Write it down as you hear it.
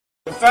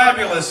The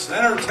fabulous,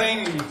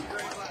 entertaining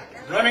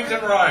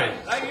Remington Ryde.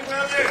 Thank you,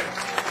 brother.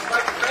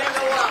 Like a grand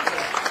old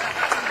opera.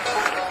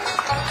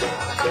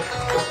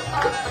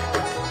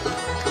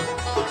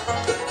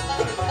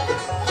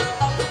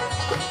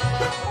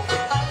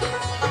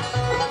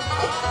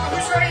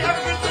 We're ready to have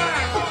a good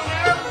time. Come on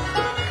now.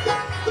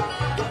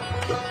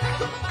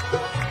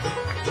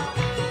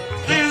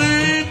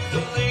 Feeling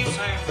the leaves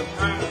hang from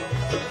ground.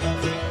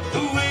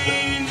 The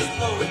wind is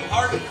blowing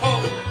hard and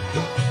cold.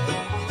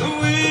 The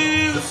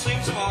wheels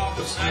sing small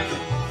but sound.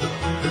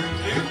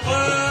 Two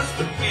plus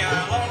the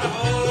piano on the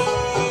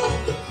hole.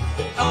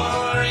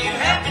 Are you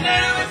happy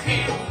now with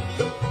him?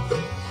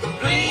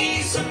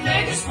 Please,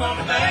 someday just want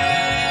me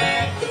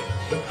back.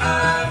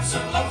 I'm so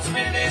lonesome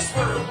in this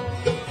world.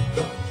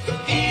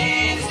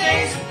 In his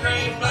days of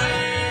gray and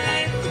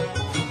black.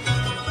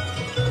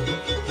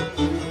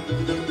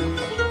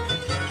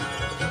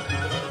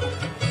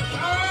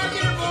 Oh,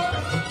 get it, boy.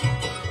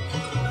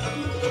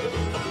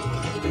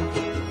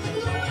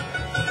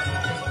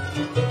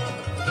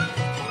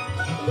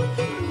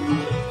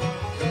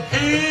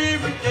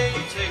 Every day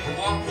you take a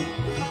walk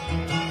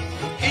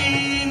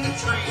in the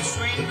trees,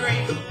 sweet and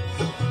green.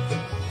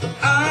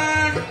 I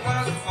could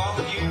wise to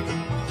follow you.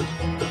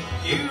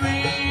 You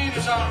in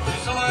his arms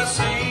is all I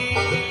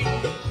see.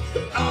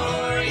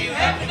 Are you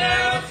happy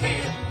now with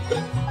him?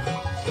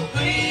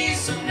 Please,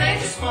 someday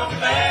just want me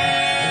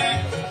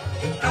back.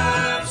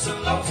 I'm so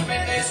lonesome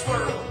in this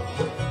world.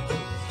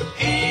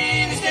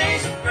 In his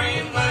days of gray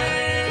and black.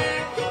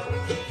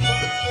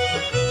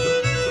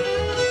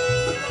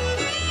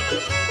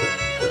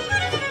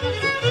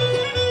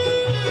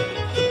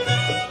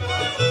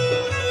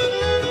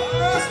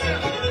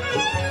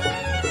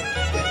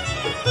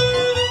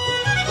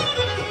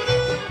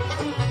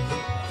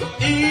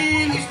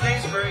 In these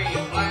days gray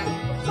and black,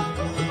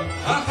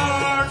 my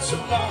heart's so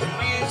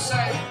lonely and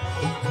sad.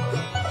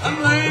 I'm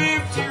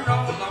left here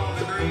all alone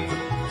to grieve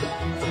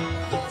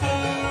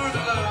for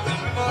the love that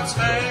we once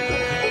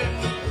had.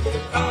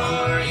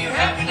 Are you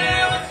happy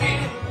now with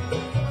him?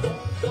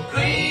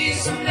 Please,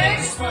 someday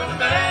just want me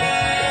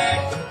back.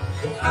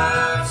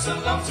 I'm so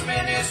lonesome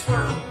in this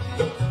world.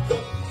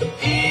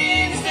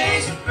 In these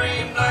days of gray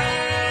and black.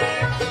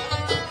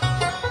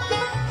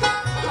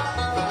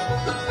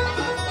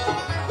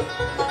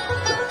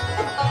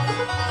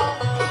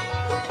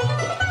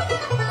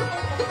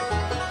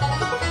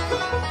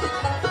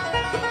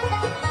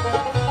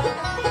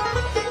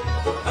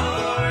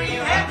 Are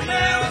you happy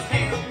now with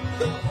him?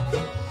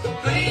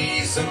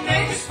 Please,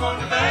 someday just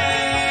want me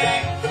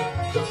back.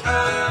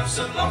 I'm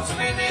so lonesome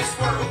in this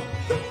world.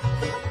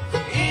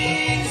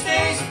 In these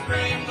days of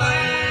gray and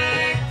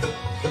black.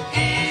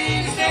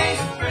 In these days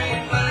of gray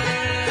and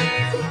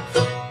black.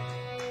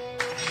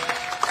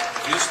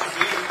 Just a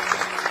few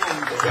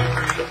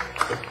memories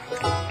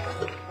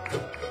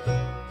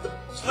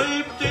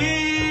slipped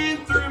in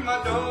through my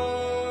door.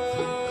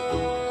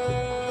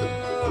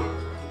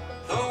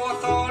 Though I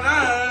thought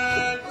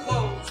I'd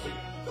closed it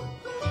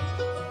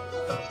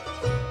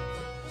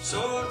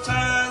so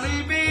tightly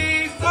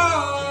before,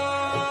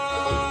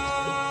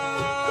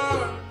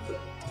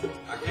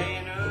 I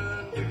can't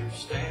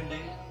understand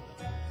it.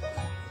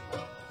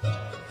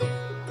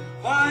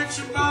 Why it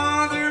should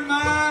bother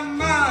my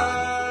mind,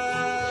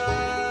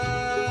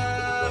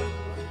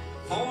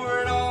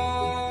 for it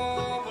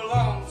all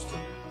belongs to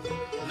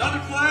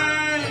another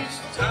place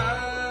and time.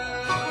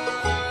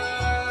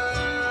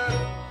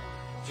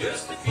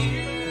 Just a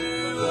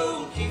few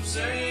old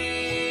keepsakes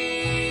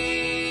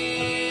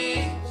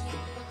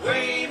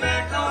way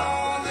back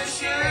on the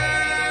shelf.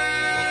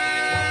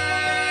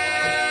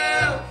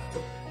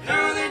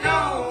 No, they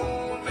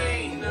don't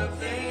mean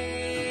nothing.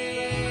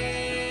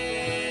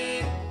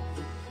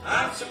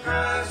 I'm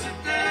surprised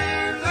that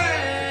they're left.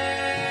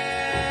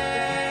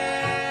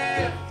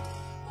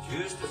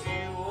 Just a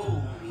few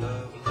old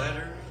love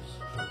letters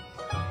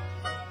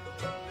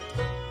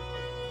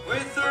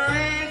with their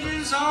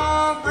edges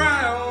all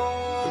brown,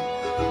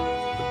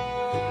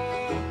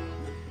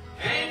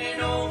 and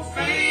an old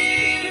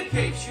faded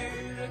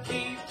picture to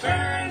keep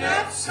turned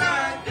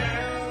upside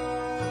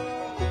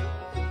down.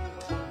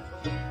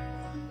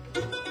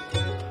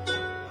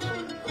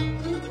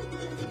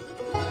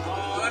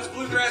 Oh, that's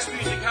bluegrass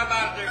music. How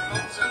about it there,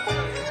 folks? Out there?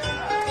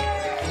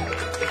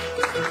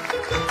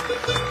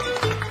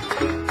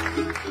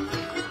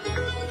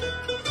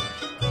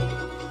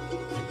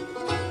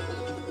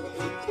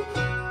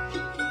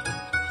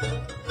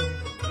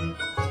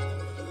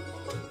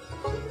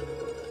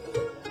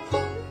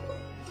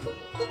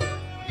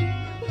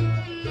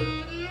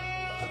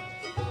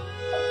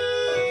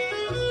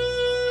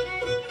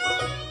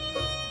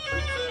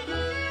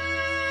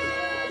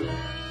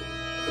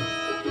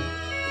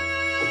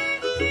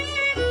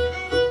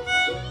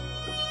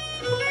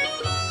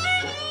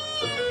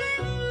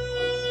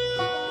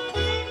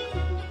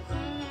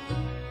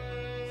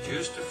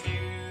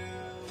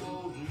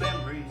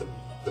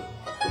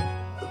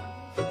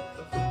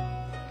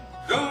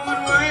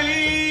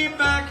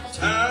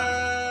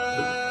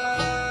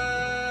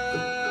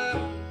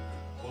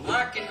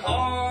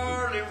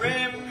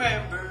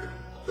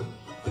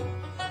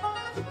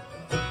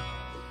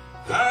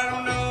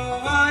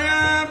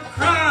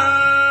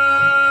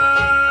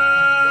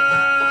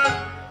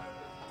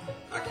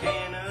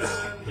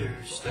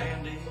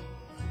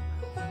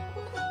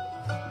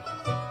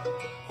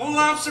 Oh,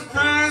 I'm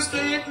surprised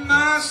at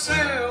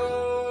myself.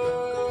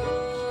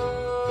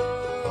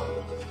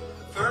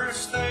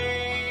 First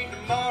thing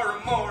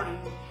tomorrow morning,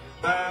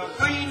 I'll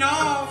clean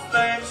off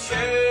that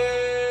shelf.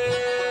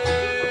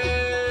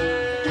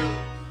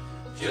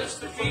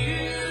 Just a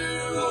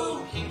few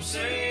old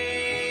keepsakes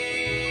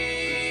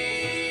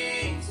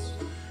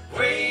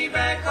way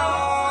back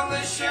on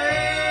the shelf.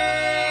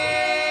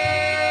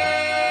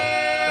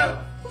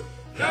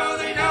 No,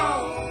 they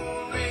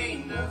don't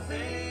mean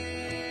nothing.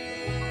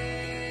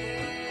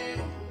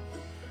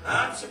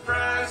 I'm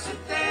surprised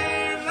at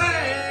their laugh.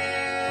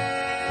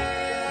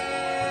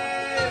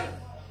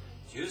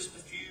 Just a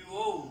few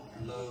old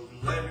love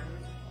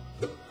letters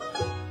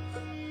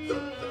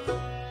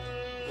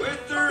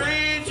with their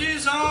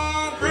edges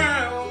all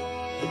brown,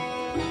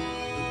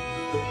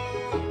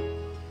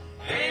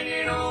 and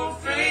an old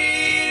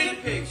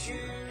faded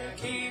picture I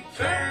keep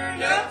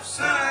turned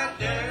upside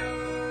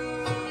down.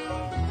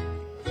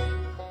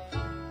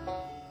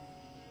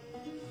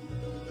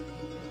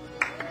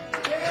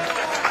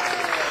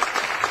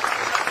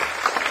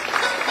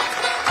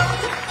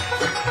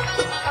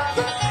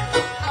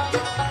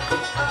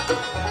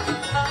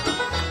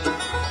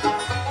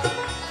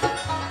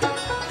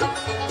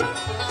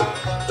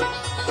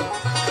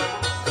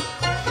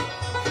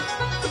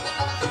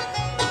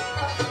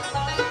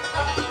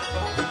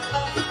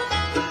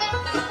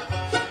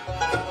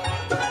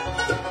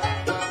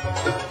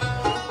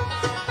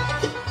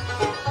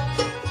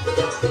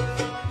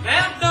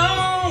 Now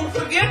don't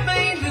forget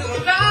me,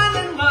 little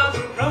darling, while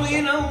we're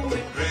growing old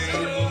and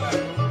gray.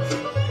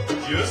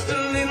 Just a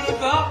little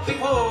thought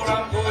before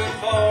I'm going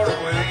far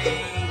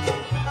away.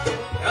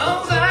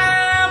 'Cause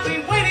I'll be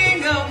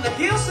waiting on the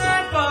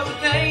hillside for the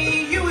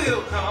day you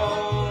will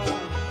call,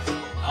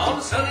 on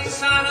the sunny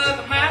side of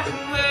the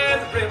mountain where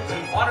the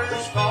rippling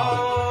waters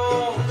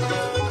fall.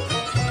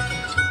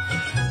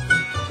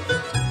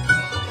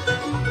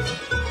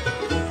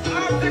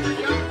 Oh, there we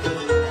go.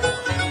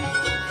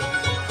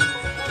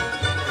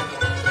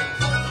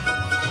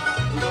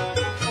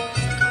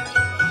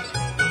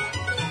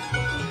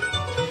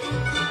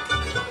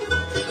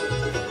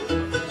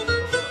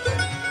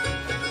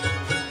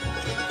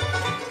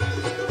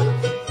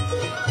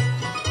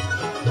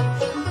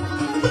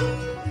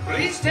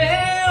 Please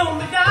tell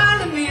me,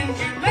 darling, in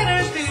your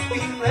letters, do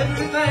you ever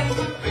think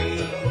of me?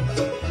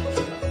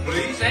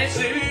 Please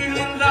answer,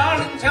 little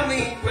darling, tell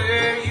me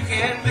where you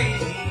can be.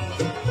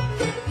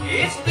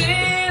 It's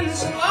been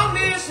so long,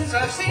 dear, since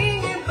I've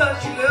seen you,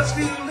 but your love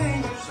still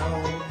lingers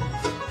on.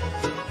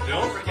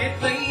 Don't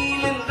forget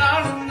me, little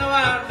darling, though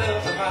our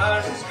love of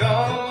ours is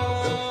gone.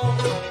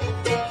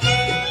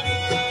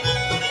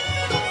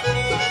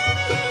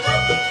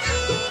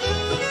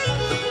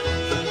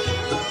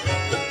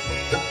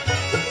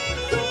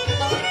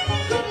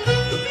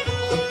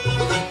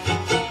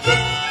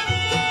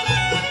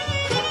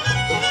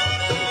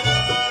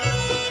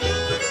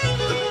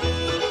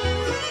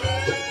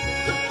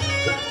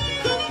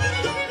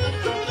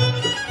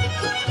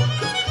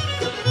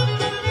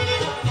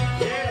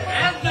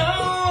 And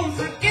don't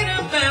forget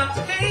about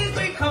the days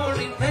we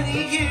courted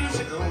many years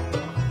ago.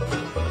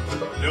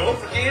 Don't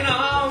forget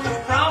all the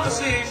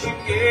promises you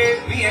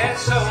gave me and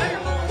so.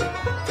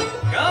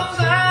 'Cause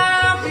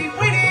I'll be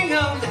waiting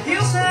on the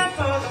hillside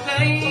for the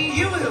day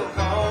you will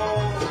call,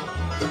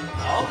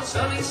 on the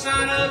sunny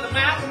side of the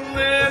mountain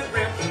where the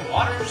rippling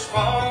waters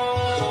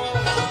fall.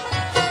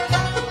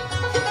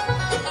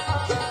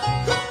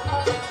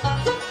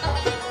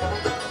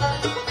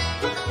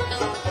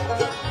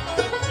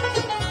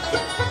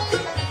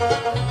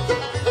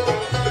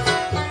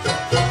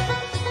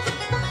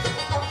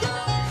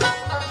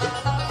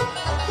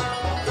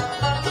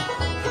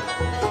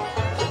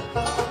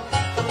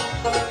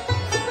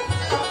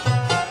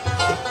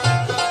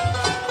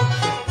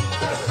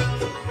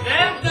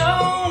 Now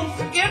don't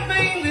forget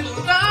me,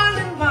 little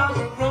darling, while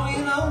we're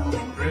growing old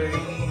and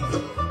gray.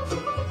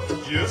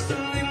 Just a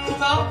little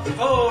thought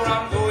before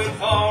I'm going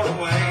far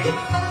away.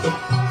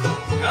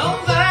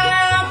 'Cause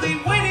I'll be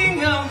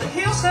waiting on the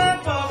hillside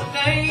for the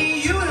day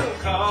you will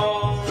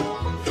call,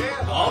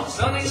 on the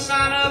sunny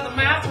side of the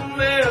mountain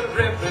where the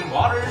rippling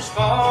waters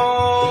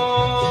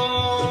fall.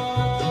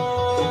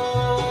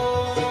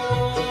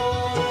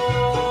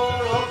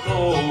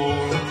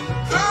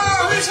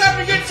 Oh, who's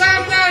having a good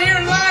time down here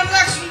in Ryde,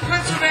 Lexington,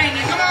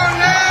 Pennsylvania? Come on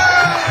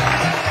now!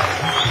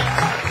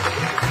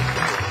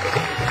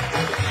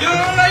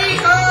 You're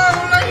late, oh,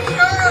 late,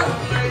 oh,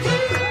 late.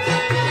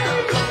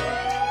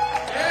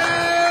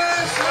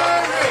 Yes,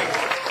 sorry.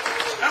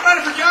 How about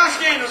it for Josh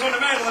Daniels on the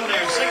mandolin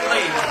there, sing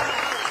lead,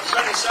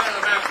 sunny side of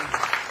the mountain.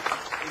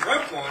 He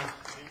broke one.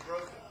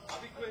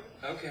 I'll be quick.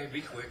 Okay,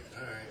 be quick.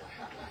 All right.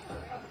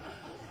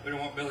 We don't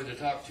want Billy to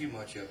talk too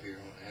much up here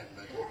on that,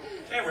 but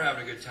hey, we're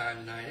having a good time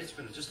tonight. It's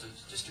been just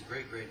a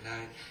great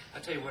night. I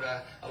tell you what,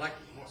 I like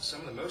some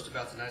of the most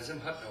about tonight is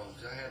them hot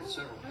dogs. I had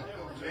several hot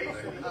dogs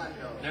over there.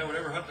 Now,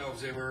 whatever hot dogs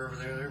they were over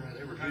there,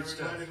 they were good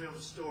stuff. Reminded me of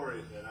a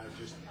story that I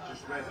just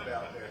read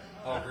about there.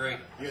 Oh, great.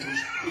 Yeah,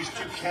 these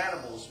two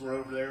cannibals were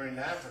over there in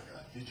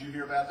Africa. Did you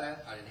hear about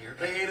that? I didn't hear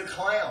They that. ate a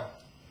clown.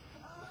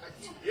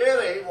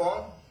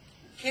 one.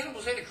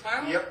 Cannibals ate a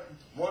clown? Yep.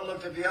 One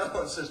looked at the other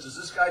one and says, "Does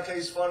this guy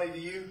taste funny to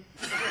you?"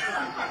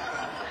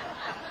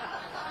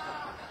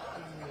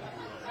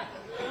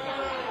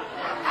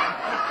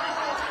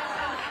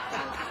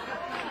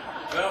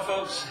 Well,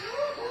 folks,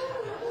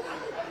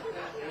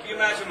 can you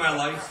imagine my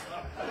life?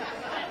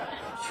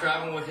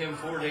 Traveling with him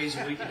 4 days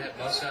a week in that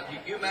bus stop.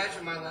 You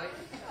imagine my life?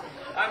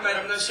 I met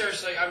him. No,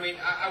 seriously. I mean,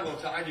 I will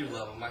tell. I do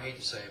love him. I hate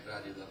to say it, but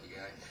I do love the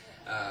guy.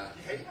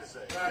 You hate to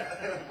say it.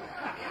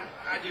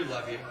 I do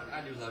love you. I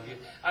do love you.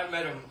 I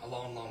met him a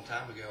long, long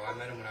time ago. I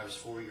met him when I was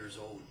 4 years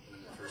old. The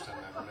first time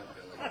I ever met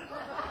Billy.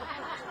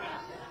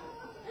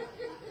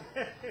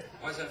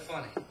 Why is that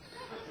funny?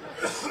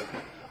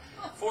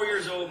 4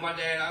 years old, my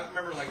dad, I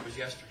remember like it was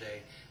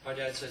yesterday, my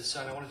dad said,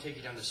 "Son, I want to take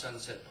you down to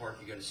Sunset Park.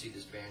 You got to see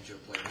this banjo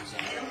player." You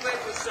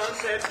went to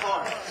Sunset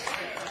Park.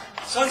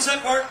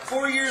 Sunset Park,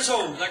 4 years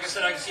old. Like I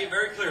said, I can see it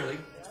very clearly.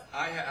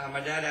 My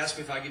dad asked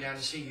me if I could get down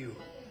to see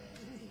you.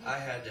 I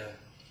had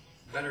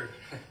better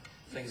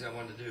things I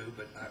wanted to do,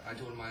 but I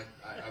told him I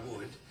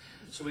would.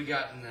 So we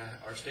got in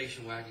our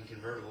station wagon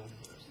convertible.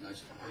 It was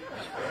nice.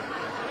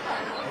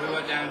 We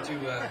went down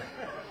to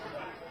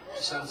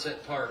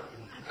Sunset Park.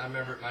 I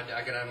remember I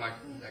got out of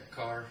that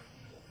car.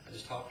 I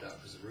just hopped out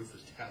because the roof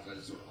was down, so I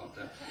just sort of hopped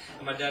out.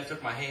 And my dad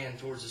took my hand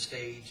towards the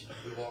stage, and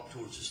we walked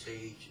towards the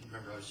stage. And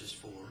remember, I was just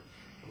 4,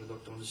 and we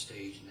looked on the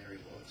stage, and there he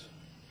was.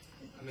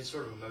 I mean,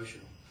 sort of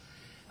emotional.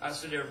 I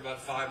stood there for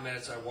about 5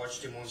 minutes. I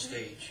watched him on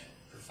stage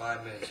for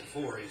 5 minutes. At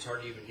 4, it's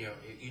hard to even, you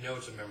know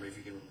it's a memory if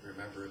you can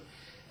remember it.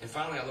 And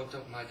finally, I looked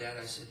up at my dad.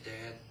 I said,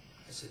 "Dad,"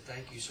 I said,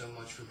 "thank you so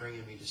much for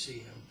bringing me to see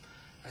him."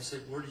 I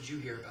said, "Where did you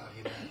hear about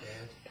him,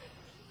 Dad?"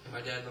 And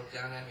my dad looked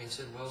down at me and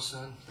said, "Well,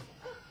 son,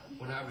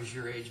 when I was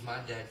your age, my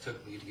dad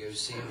took me to go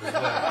see him as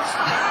well."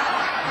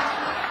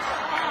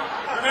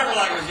 Remember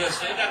like it was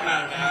yesterday. It doesn't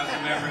matter now. It's a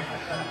memory.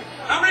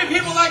 How many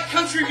people like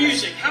country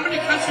music? How many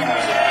country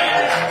music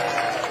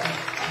fans?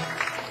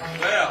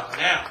 Well,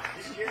 now,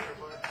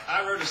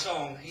 I wrote a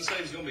song. He said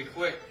he was going to be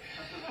quick.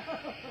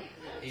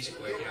 He's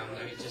quick, you know.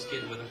 I'm just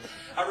kidding with him.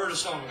 I wrote a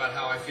song about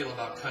how I feel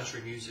about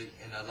country music,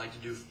 and I'd like to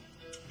do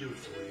it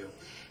for you.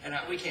 And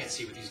we can't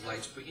see with these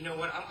lights, but you know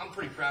what? I'm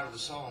pretty proud of the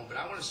song, but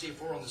I want to see if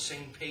we're on the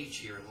same page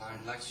here in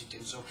Line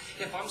Lexington. So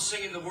if I'm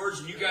singing the words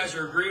and you guys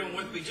are agreeing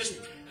with me, just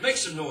make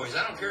some noise.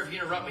 I don't care if you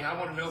interrupt me. I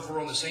want to know if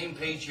we're on the same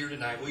page here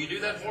tonight. Will you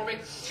do that for me?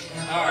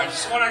 All right,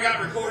 this is one I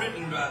got recorded,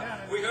 and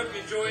we hope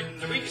you enjoy it.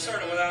 And we can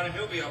start it without him.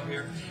 He'll be up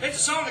here. It's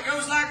a song that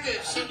goes like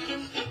this.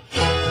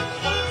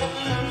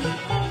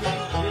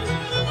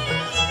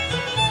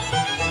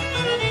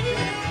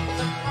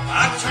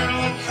 I turn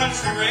on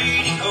country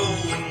radio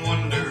and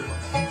wonder,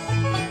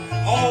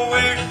 oh,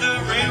 where did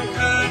the real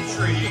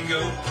country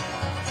go?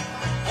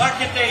 Why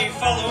can't they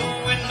follow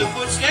in the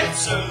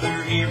footsteps of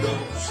their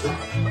heroes,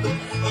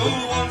 the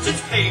ones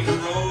that paved the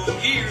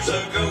road years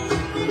ago?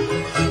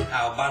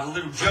 How about a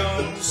little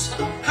Jones,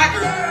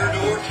 Haggard,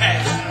 or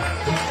Cash?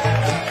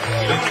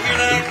 You don't hear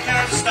that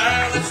kind of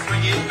style, let's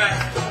bring it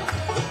back.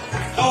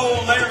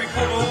 Oh, Larry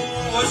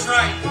Cordell was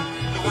right,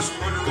 there was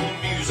murder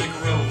on Music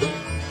Row.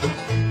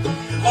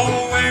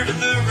 Oh, where did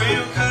the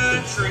real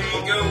country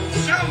go?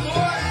 Shout,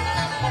 boy!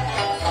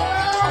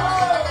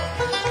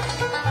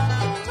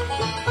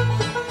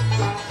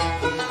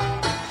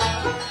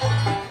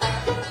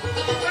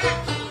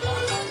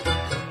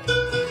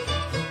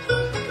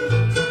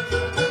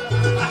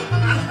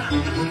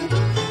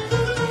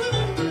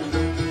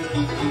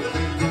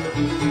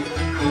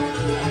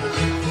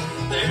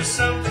 There's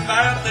something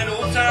about that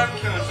old-time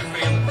country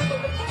feeling,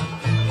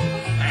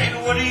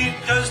 and what it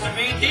does to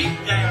me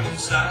deep down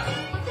inside.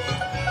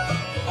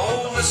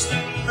 Oh,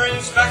 listening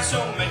brings back so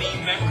many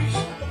memories.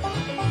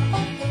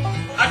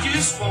 I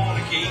just want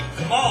to keep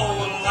them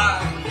all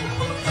alive.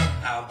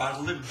 How about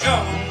a little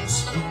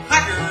Jones,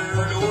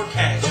 Haggard, or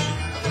Cash?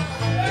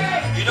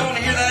 You don't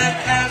hear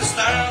that kind of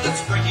style,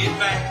 let's bring it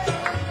back.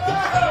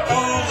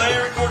 Oh,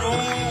 Larry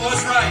Cordell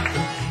was right,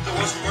 there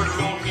was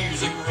murder on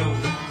Music Row.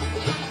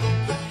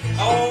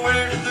 Oh,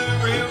 where did the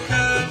real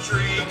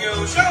country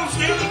go? Show 'em,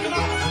 Stanley, come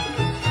on.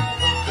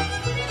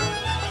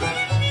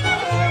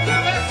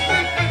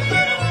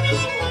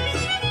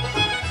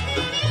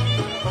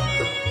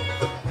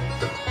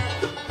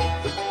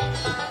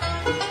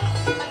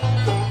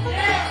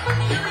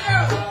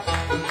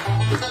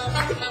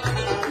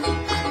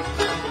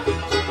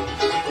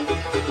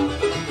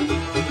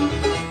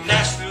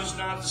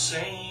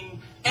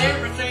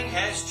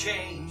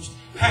 Changed.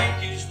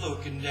 Hank is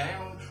looking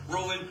down,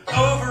 rolling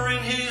over in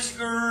his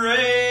grave.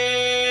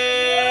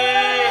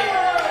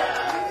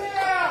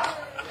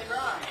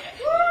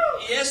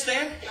 Yes,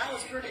 Dan? That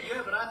was pretty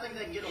good, but I think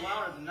they can get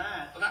louder than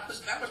that. Well, that was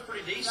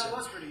pretty decent. That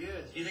was pretty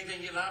good. Do you think they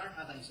can get louder?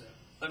 I think so.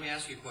 Let me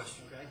ask you a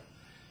question. Okay.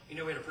 You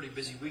know, we had a pretty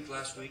busy week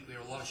last week. We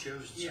had a lot of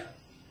shows. Yeah.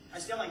 I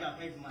still ain't got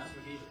paid from last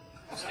week either.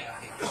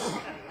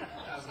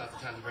 That was not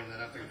the time to bring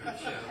that up here for the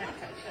show.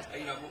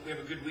 You know, we have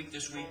a good week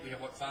this week. We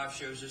have, 5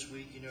 shows this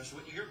week? You know, so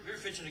you're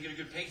fixing to get a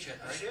good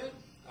paycheck, right? I should.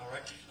 All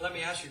right. Let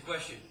me ask you a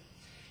question.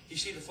 You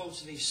see the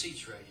folks in these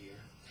seats right here?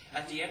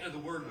 At the end of the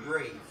word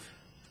grave,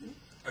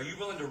 Are you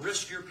willing to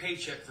risk your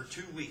paycheck for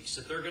 2 weeks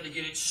that they're going to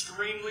get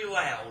extremely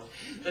loud,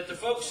 that the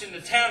folks in the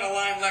town of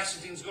Lime,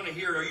 Lexington is going to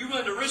hear? Are you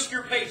willing to risk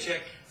your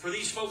paycheck for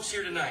these folks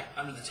here tonight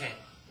under the tent?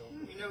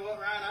 You know what,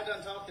 Ryan? I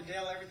done talked to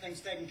Dale.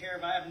 Everything's taken care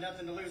of. I have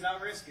nothing to lose.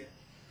 I'll risk it.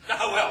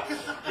 Oh, well,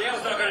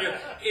 Dale's not going to do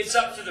it. It's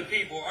up to the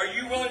people. Are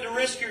you willing to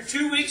risk your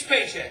 2 weeks'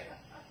 paycheck?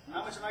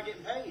 How much am I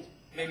getting paid?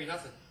 Maybe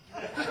nothing.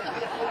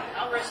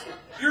 I'll risk it.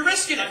 You're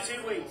risking it.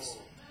 2 weeks.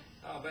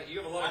 Oh, but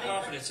you have a lot of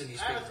confidence in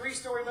these I people. have a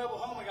 3-story mobile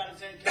home I got to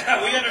take care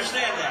of. We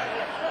understand that.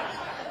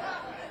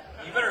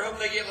 You better hope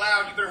they get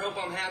loud. You better hope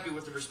I'm happy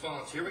with the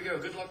response. Here we go.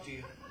 Good luck to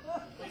you.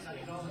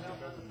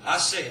 I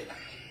said,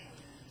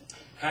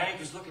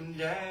 Hank is looking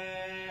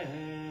down,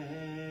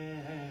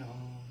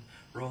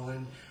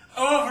 rolling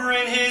over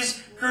in his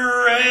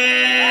grave. Hey,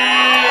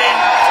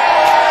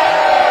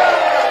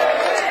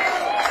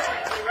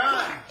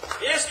 Ryan.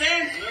 Yes,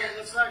 Dan? Well, it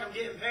looks like I'm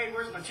getting paid.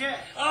 Where's my check?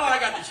 Oh, I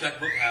got the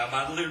checkbook. How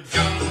about Little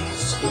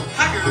Jones,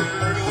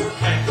 Haggard, or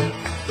Cat?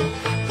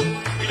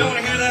 You don't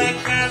want to hear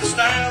that kind of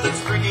style,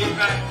 let's bring it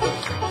back.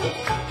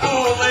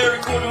 Oh, Larry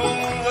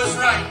Cordon was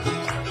right.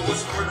 There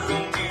was murder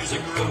on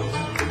Music Road.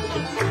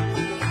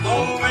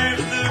 Oh, where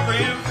did the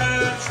real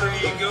country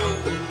go?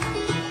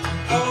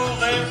 Oh,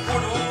 Larry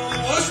Cordon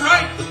was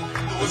right.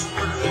 There was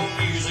murder on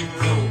Music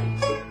Road.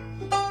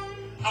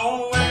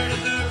 Oh, where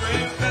did the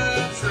real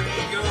country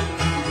go?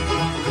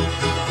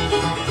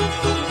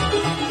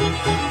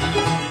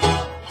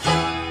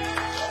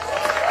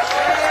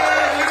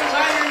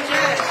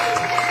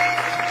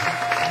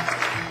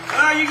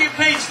 You get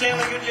paid,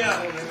 Stanley. Good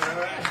job. All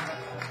right.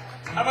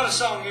 How about a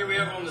song here we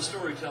have on the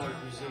Storytellers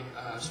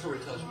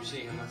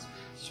Museum? That's a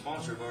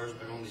sponsor of ours,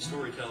 but on the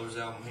Storytellers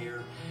album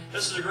here.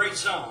 This is a great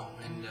song,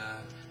 and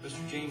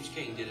Mr. James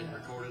King did it,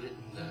 recorded it,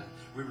 and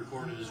we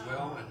recorded it as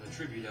well, and a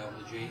tribute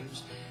album to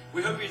James.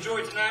 We hope you enjoy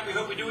it tonight. We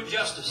hope we do it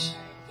justice.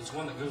 It's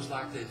one that goes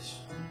like this.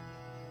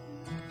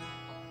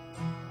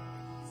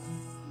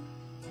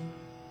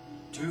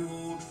 Two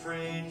old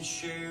friends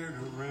shared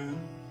a room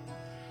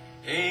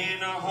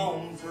in a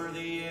home for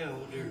the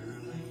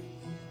elderly,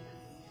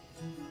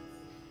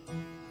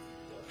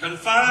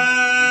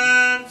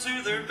 confined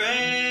to their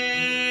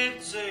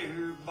beds,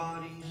 their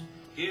bodies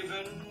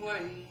given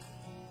way.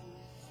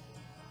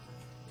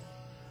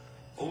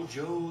 Old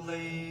Joe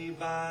lay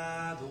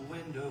by the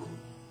window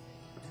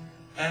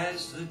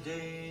as the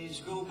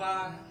days go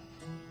by,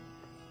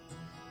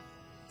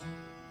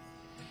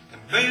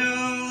 and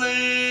Bill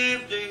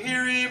lived to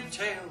hear him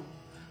tell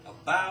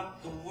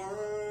about the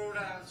world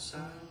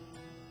outside.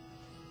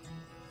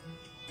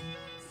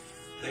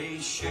 They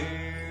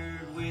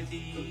shared with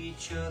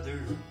each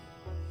other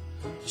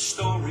the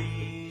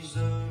stories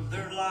of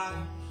their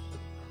lives,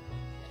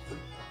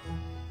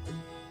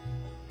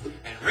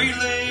 and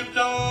relived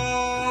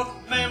all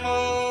the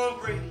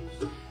memories,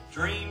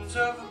 dreams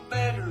of a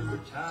better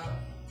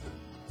time.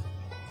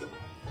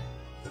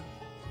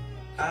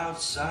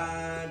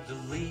 Outside the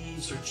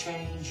leaves are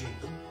changing,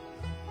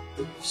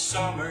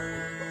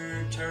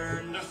 summer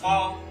turned to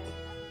fall.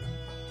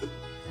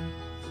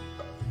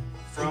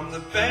 From the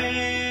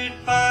bed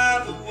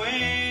by the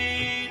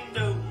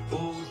window,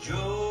 old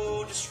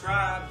Joe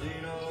described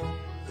it all.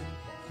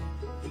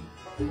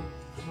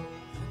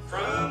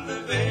 From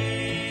the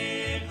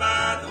bed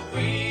by the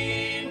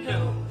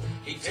window,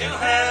 he'd tell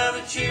how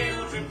the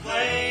children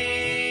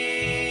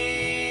played.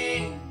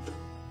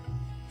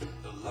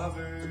 The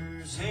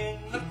lovers in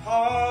the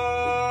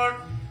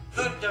park,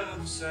 the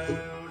ducks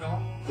out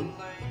on the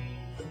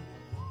lane.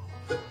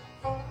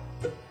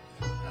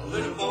 A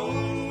little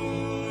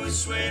boy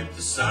swept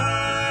the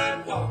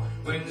sidewalk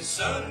when the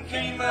sun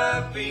came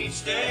up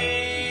each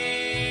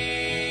day.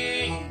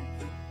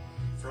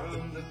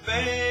 From the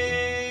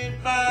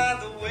bed by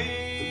the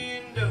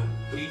window,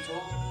 he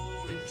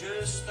told it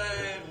just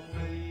that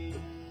way.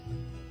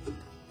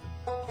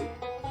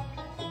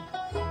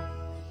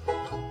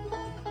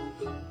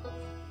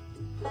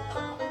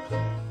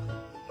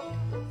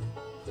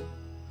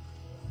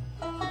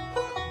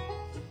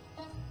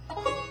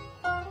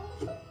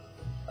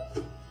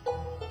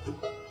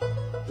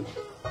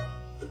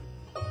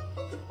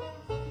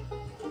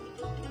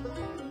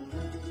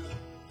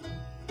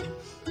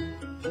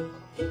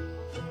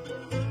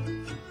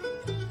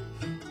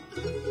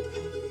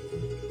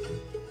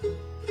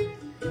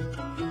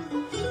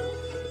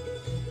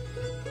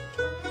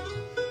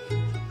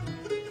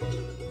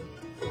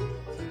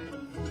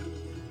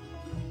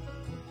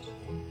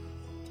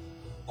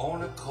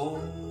 On a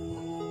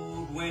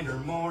cold winter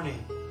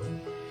morning,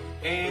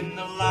 in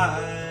the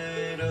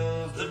light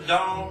of the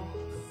dawn,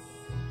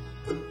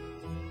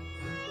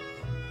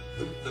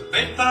 the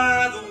bed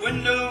by the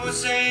window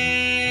was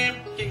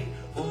empty.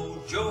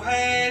 Old Joe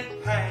had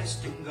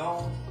passed and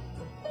gone.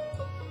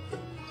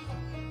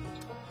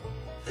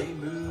 They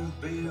moved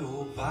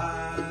Bill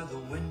by the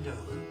window.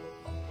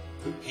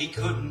 He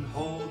couldn't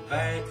hold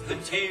back the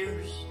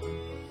tears.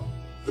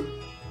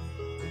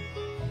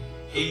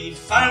 He'd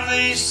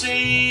finally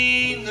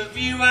seen the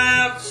view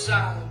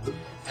outside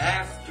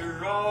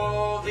after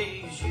all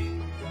these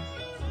years.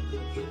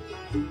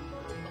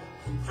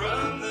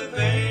 From the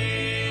bay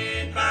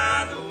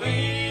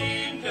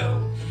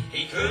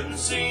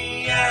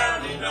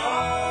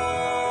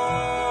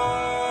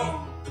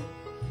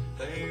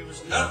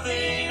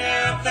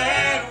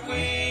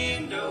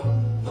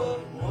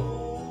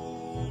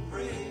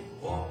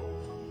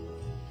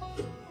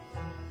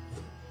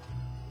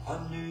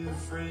new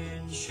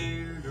friends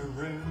shared a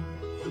room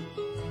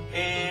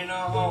in a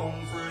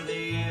home for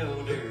the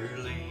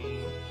elderly,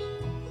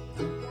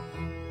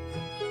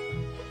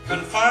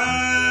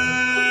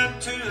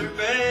 confined to their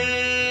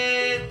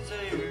beds,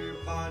 their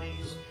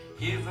bodies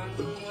given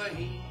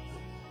way.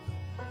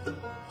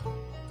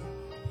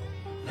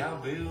 Now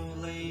Bill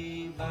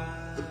lay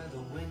by the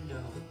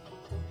window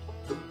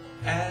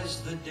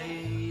as the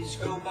days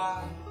go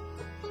by,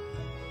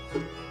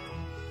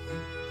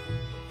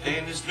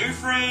 and his new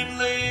friend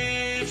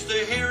lives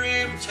to hear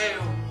him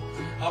tell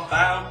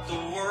about the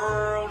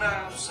world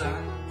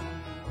outside.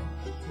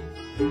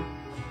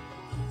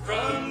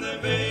 From the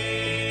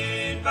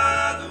bed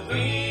by the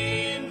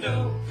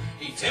window,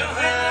 he tell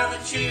how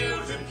the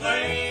children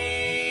play.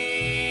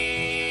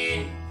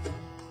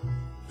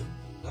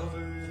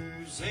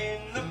 Lovers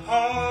in the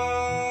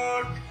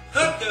park,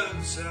 hooked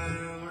us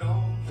out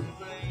on the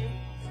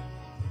lane.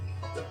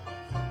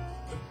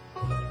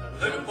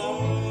 Little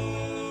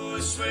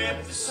boys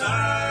swept the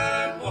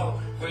sidewalk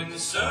when the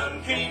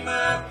sun came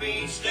up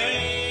each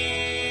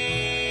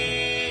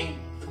day.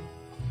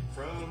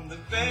 From the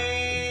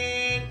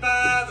bed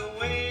by the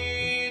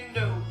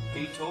window,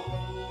 he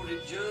told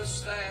it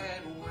just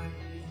that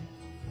way.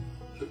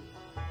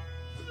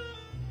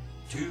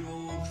 Two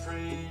old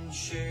friends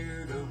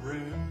shared a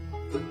room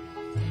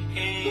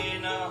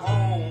in a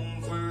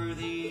home for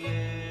the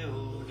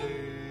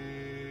elderly.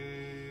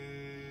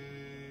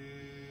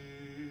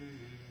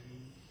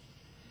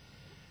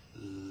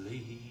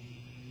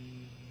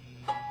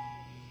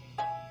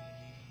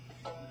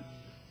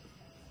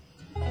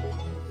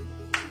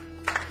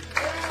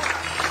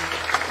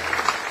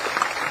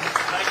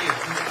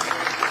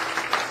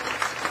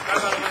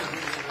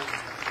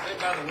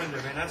 By the window,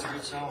 man, that's a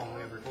good song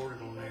we have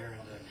recorded on there, and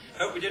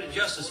hope we did it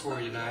justice for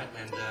you tonight,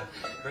 and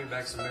bring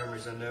back some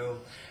memories. I know.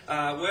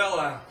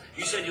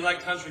 You said you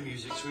like country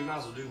music, so we might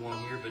as well do one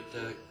here. But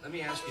let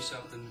me ask you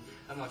something.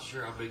 I'm not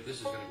sure how big this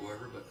is going to go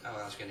over, but I'll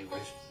ask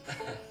anyways.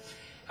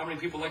 How many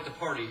people like to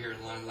party here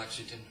in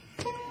Lexington?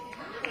 I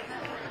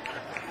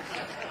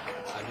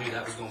knew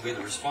that was going to be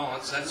the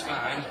response. That's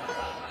fine.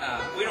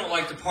 We don't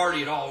like to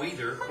party at all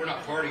either. We're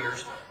not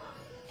partiers.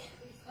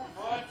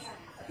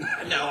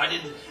 No, I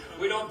didn't.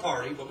 We don't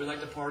party, but we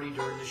like to party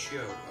during the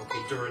show. Okay,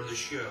 during the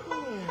show.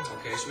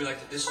 Okay, so we like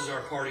to, this is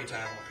our party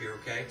time up here,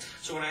 okay?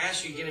 So when I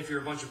ask you again if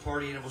you're a bunch of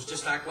party animals,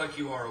 just act like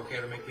you are, okay?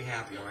 It'll make me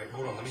happy, all right?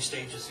 Hold on, let me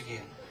stage this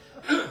again.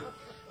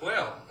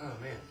 Well, oh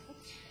man.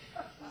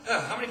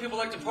 How many people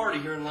like to party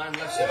here in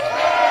Lexington?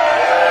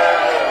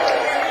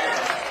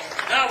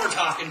 Now we're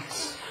talking.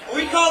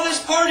 We call this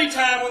party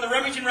time on the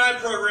Remington Ryde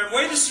program. The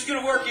way this is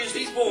going to work is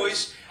these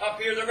boys up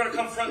here, they're going to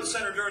come front and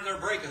center during their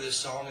break of this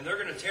song, and they're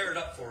going to tear it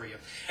up for you.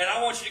 And I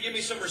want you to give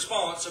me some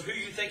response of who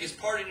you think is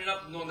partying it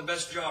up and doing the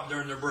best job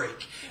during their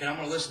break. And I'm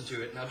going to listen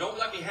to it. Now, don't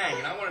let me hang,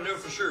 and I want to know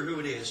for sure who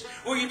it is.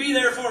 Will you be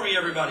there for me,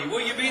 everybody?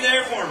 Will you be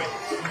there for me?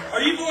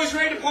 Are you boys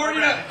ready to party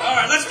it up? All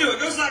right, let's do it.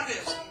 It goes like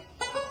this.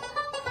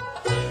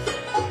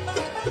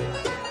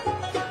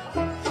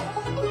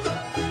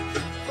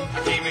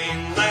 I came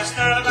in last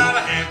night about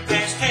 10:30.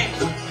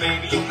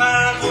 Baby of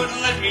mine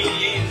wouldn't let me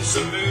in,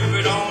 so move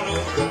it on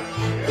over.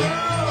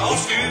 Oh,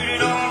 scoot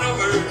it on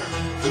over.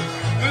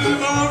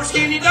 Move over,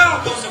 skinny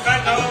dog, those are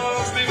fat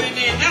dogs moving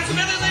in. That's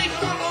another thing,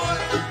 come on, boy.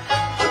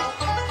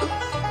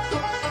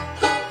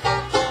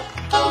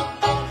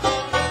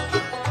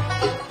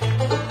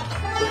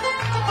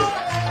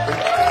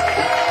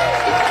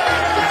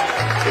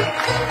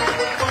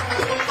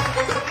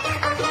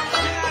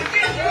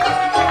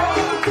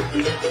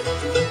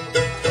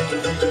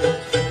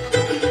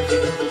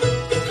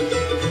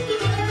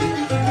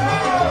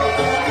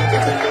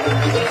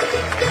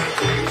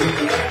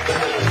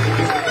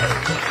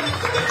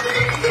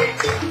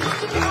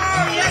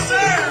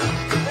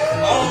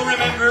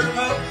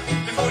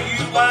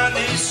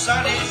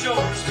 Side is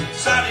yours,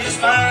 side is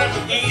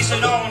mine, ease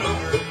it on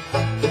over,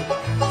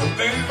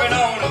 moving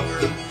on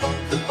over,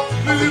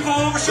 move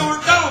over,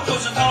 short dog,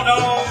 those are tall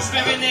dogs,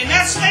 moving in,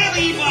 that's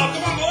Stanley ball,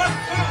 come on boy,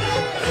 come on.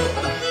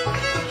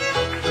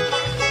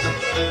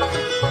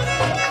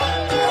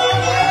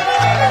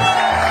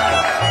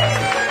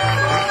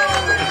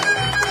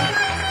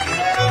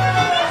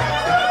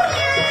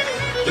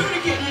 Do it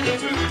again,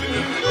 do it.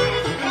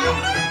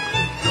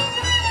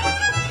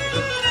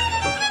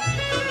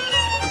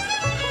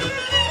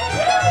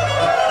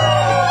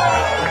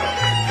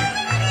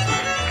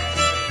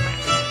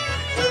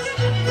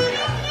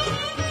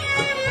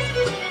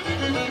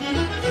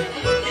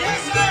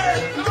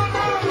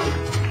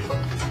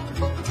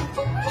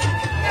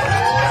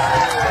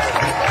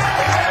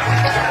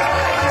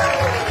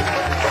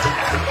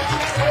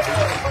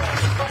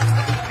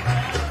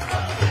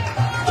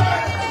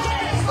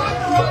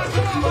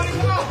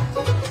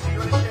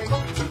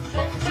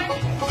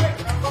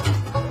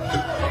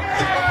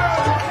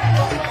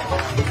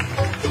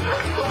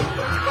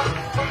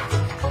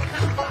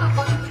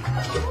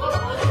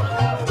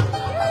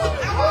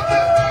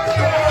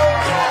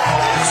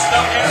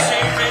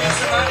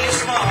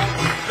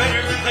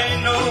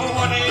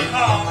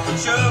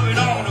 Shove it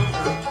on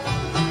over,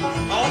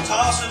 I'll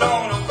toss it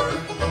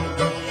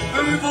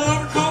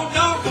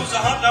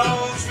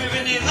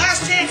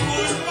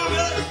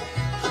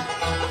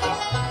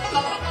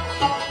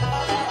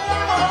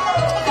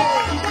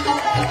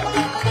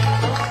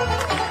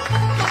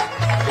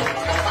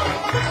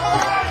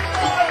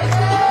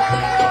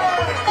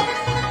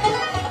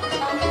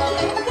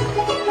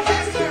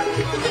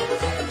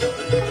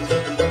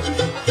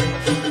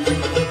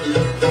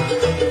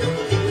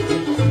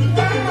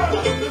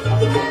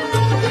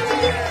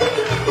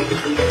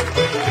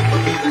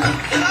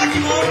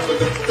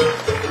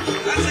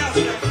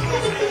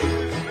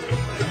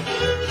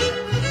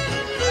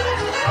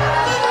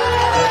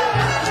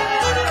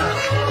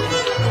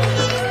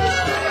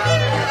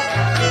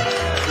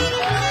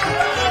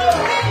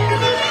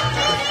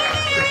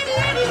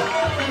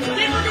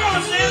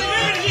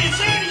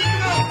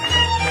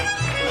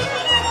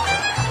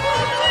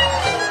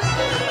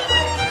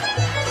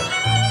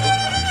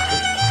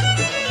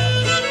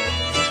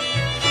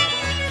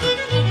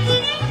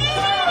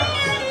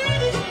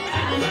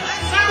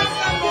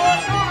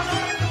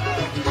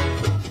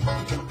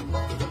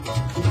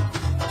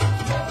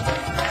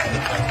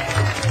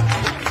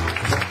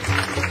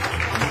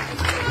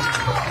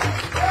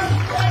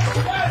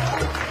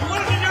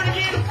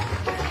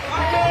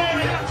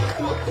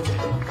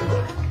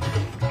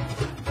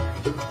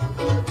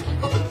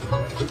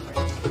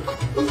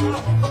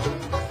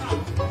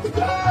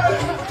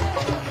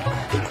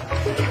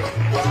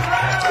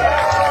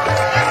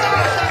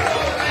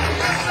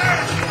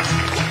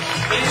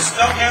This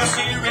doghouse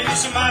here is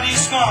somebody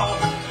small,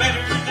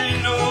 better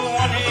than no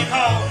one-hit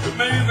haul.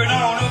 Moving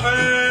on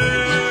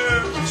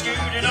over,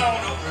 scooting on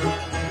over.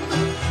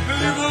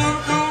 Move over,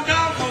 cold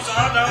dog, 'cause the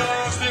hot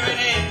dog's moving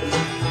in.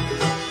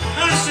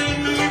 I said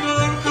move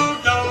over,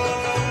 cold dog.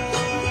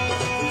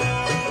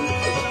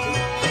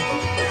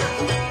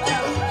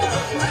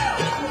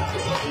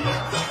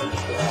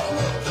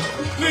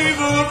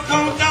 Move over,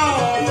 cold dog.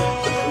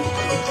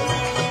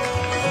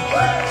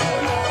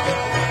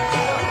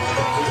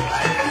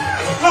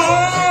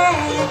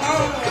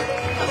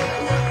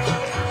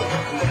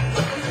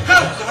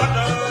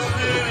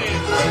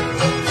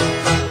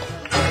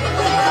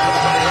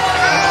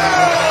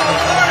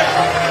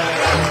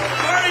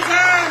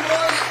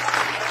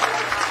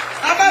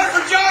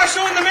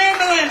 On the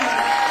mandolin.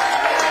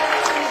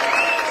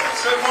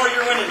 So far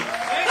you're winning.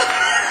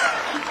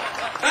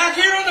 Back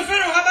here on the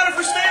fiddle, how about it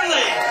for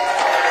Stanley?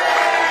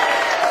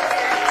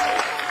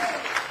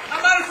 How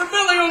about it for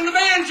Billy on the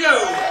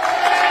banjo?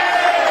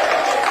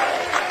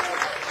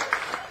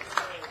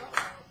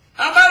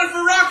 How about it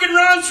for Rock and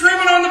Ron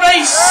Truman on the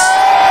bass?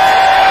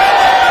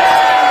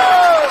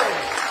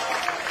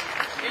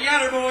 You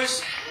got her,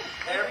 boys.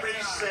 Ever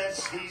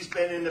since he's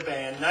been in the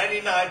band,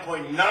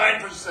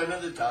 99.9%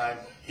 of the time,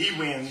 he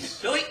wins.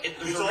 Billy,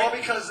 It's all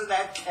because of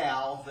that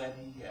cow that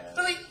he has.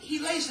 Billy, he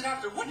lays it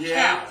out there. What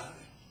Yeah. cow?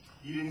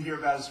 You didn't hear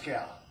about his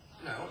cow.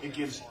 No. It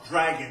gives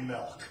dragon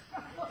milk.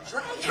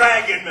 Dragon.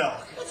 Dragon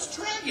milk. What's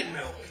dragon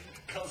milk?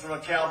 Comes from a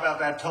cow about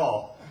that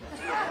tall.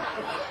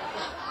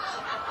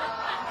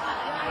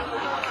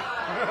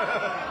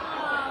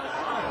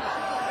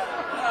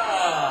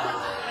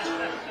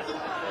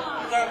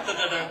 Dun, dun,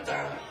 dun, dun,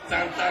 dun,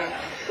 dun, dun.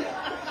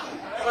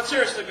 But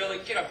seriously, Billy,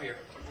 get up here.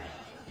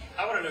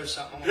 I want to know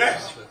something. I wanna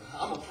Yes, discuss with you.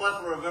 I'm a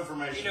plethora of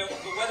information. You know,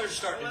 the weather's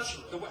starting to...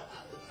 Billy,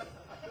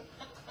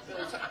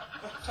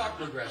 talk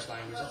Bluegrass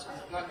language.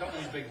 Don't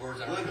use big words.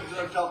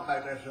 Let's talk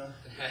about that, son.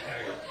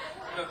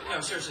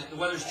 No, seriously, the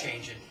weather's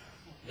changing.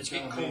 It's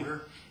getting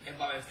colder, and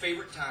my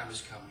favorite time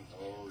is coming.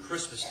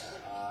 Christmas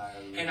time.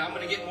 And I'm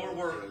going to get more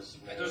work.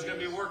 There's going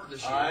to be work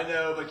this year. I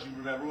know, but you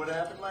remember what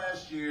happened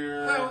last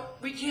year. Well,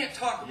 we can't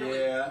talk really.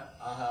 Yeah,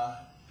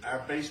 Our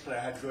bass player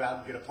had to go out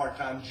and get a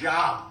part-time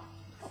job.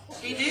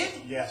 He did?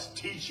 Yes,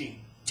 teaching.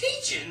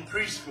 Teaching?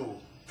 Preschool.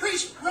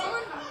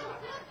 Ron?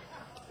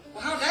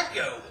 Well, how'd that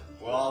go?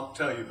 Well, I'll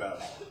tell you about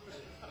it.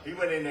 He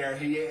went in there,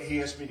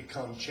 he asked me to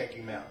come check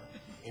him out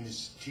in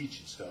his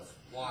teaching stuff.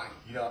 Why?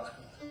 You know,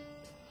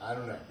 I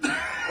don't know.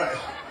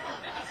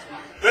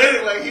 But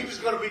anyway, he was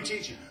going to be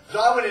teaching. So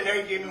I went in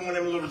there, he gave me one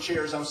of them little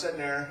chairs. I'm sitting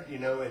there, you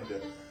know, and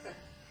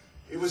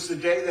it was the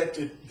day that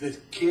the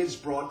kids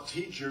brought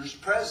teachers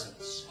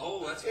presents.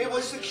 Oh, that's It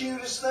was the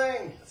cutest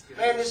thing.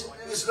 Man, this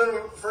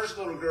first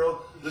little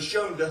girl,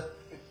 Lashonda.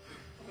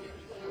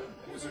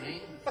 What was her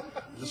name?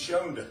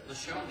 Lashonda.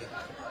 LaShonda.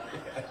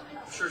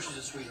 I'm sure she's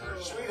a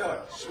sweetheart.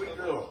 Sweetheart, sweet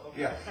girl.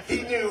 Yeah.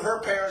 He knew her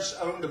parents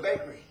owned a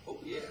bakery. Oh,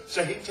 yeah.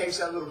 So he takes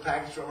that little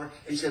package from her.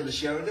 He said,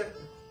 Lashonda,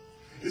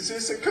 is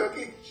this a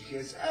cookie? She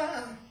goes,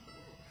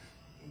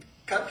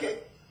 cupcake.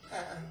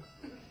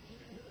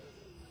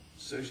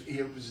 So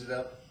he opens it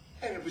up,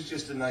 and it was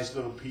just a nice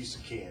little piece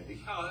of candy.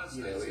 Oh, that's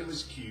you nice. know, it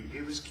was cute.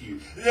 It was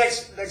cute. The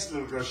next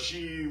little girl,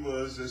 she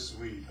was a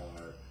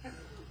sweetheart.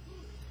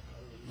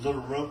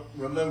 Little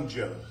Ramon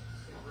Joe.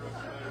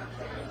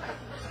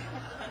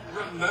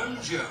 Ramon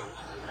Joe.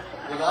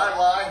 Would I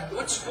lie?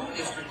 What school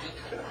district?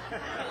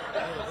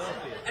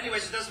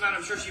 Anyways, it doesn't matter.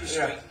 I'm sure she was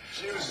sweet. Yeah,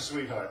 she was a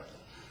sweetheart.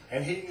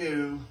 And he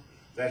knew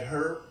that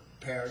her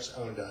parents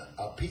owned a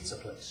pizza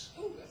place.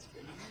 Oh, that's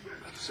good.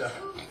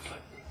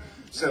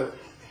 So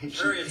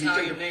Very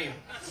Italian name.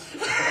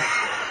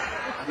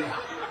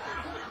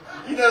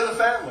 You know the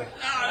family.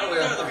 No, I don't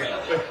know the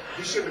family.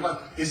 He shook him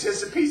up. Is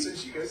this a pizza? And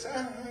she goes,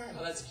 Oh,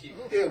 that's cute.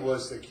 It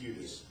was the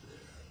cutest.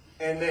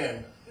 And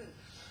then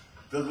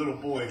the little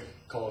boy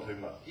called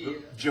him up. Yeah.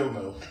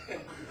 Jomo.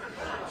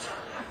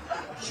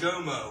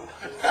 Jomo.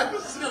 That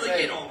was Billy, name.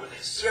 get on with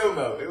this.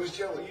 Jomo. It was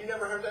Jomo. You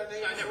never heard that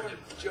name I never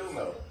before?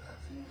 Jomo.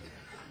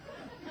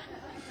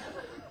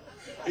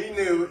 He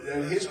knew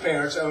that his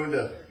parents owned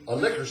a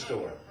liquor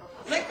store.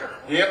 Liquor.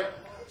 Yep.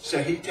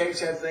 So he takes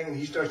that thing and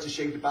he starts to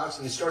shake the box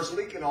and it starts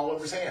leaking all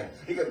over his hand.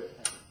 He goes,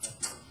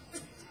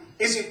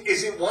 Is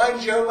it wine,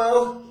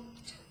 Jomo?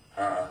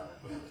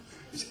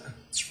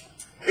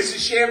 Is it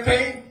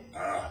champagne?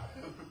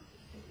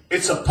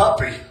 It's a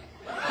puppy.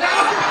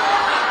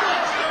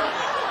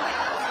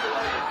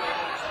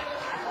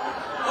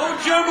 Oh,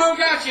 Jomo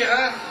got you,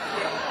 huh?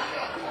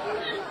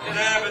 It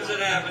happens, it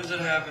happens, it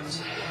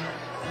happens.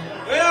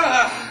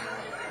 Well,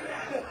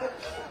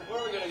 where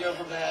are we going to go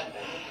from that?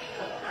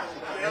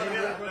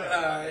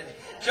 Alright.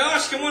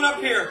 Josh, come on up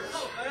here.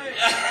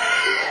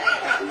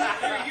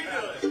 How are you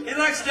doing? He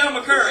likes Del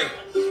McCurry.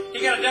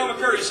 He got a Del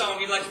McCurry song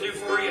he'd like to do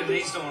for you, and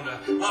he's doing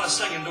a lot of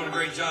singing, doing a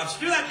great job. So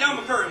do that Del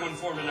McCurry one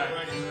for me tonight.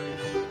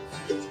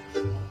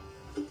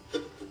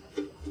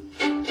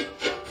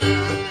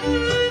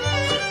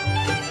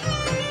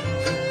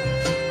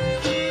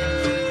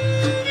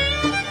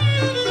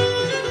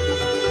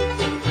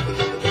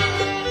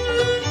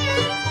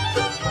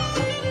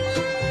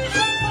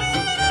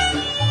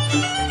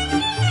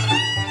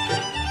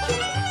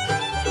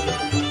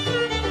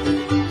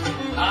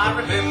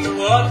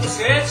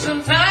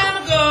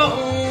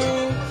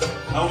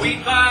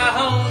 to buy a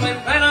home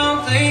and plan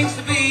on things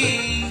to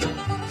be.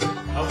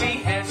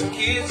 We had some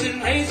kids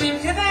and raised them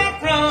till they're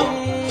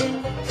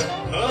grown,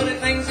 but if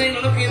things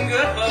ain't looking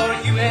good for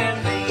you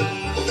and me,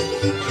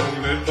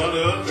 don't let my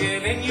love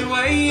get in your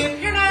way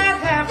if you're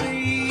not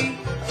happy.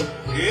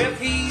 If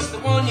he's the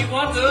one you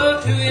want,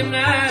 go to him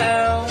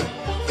now.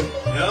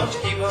 Don't you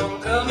keep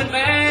on coming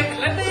back and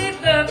let me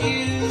love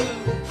you.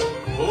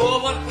 Oh,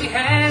 what we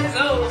had is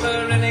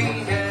over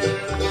anyhow.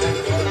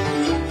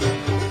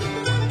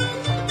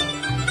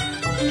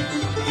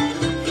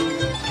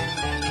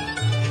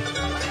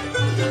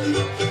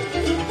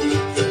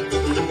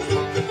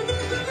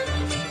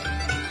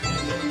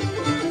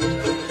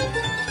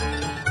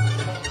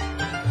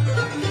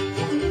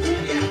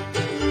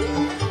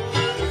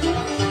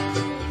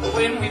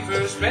 When we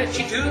first met,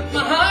 you took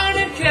my heart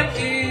and kept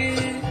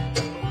it.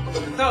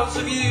 The thoughts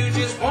of you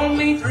just warmed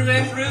me through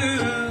and through.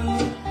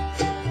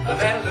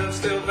 That love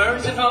still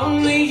burns if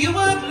only you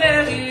would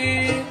let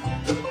it.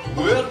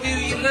 Well, do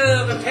you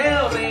love and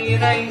tell me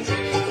it ain't true?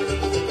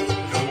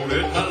 Don't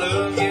let my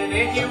love get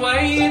in your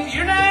way if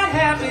you're not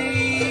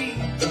happy.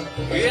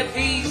 If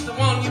he's the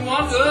one you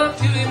want, go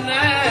to him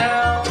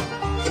now.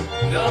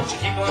 Don't you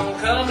keep on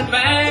coming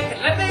back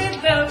and let me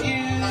love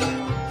you.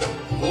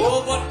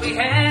 Oh, what we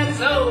had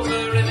is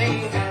over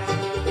anyhow.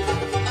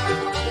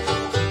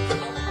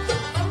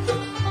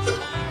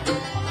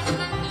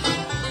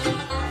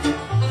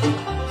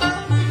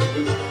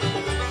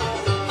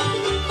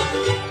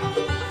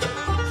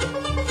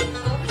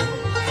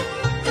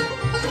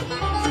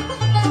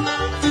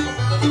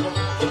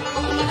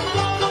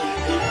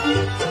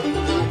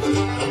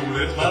 Don't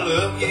let my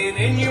love get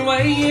in your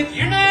way if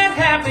you're not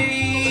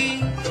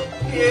happy.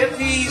 If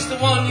he's the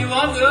one you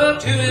want, go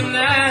to him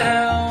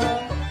now.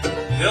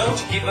 Don't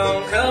you keep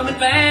on coming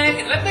back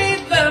and let me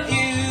love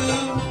you.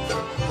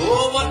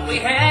 Oh, what we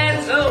had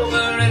is over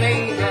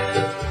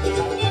anyhow.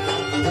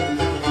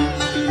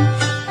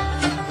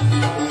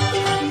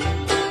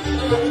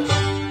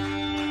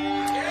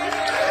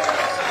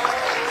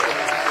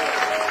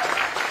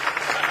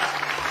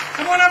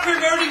 Come on up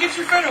here, Bodie. Get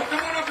your fiddle. Come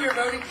on up here,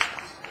 Bodie.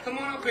 Come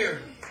on up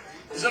here.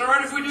 Is that all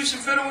right if we do some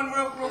fiddling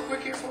real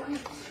quick here for you?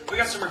 We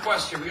got some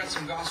requests here. We got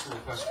some gospel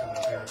requests coming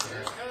up here.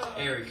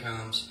 There he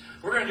comes.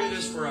 We're going to do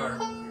this for our...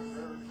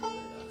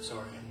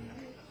 Sorry.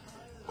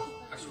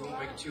 Actually, we won't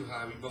make it too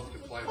high. We both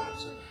can play with it.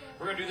 So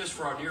we're going to do this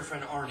for our dear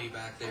friend Arnie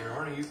back there.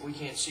 Arnie, we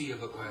can't see you,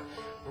 but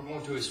we're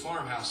going to his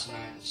farmhouse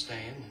tonight and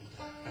staying.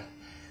 And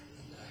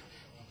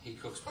he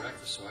cooks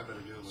breakfast, so I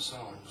better do him a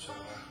song. So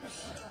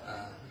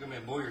we're going to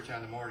be in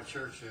Boyertown tomorrow to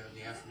church in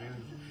the afternoon.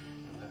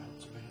 And,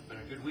 it's been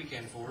a good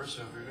weekend for us,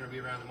 so if you're going to be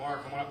around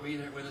tomorrow, come on up and be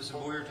there with us in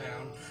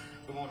Boyertown.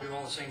 We won't do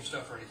all the same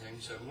stuff or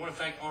anything. So we want to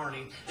thank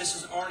Arnie. This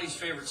is Arnie's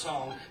favorite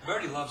song.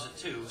 Bertie loves it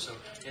too. So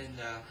and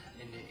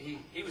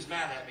he was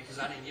mad at me because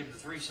I didn't give him the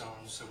 3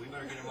 songs. So we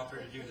better get him up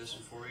here to do this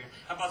one for you.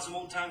 How about some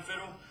old time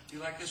fiddle? Do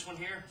you like this one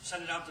here?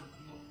 Send it out to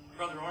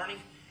Brother Arnie.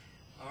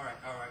 All right.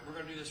 We're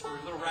going to do this for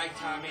a little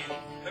ragtime Annie.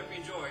 Hope you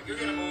enjoy. Go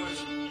get it,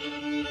 boys.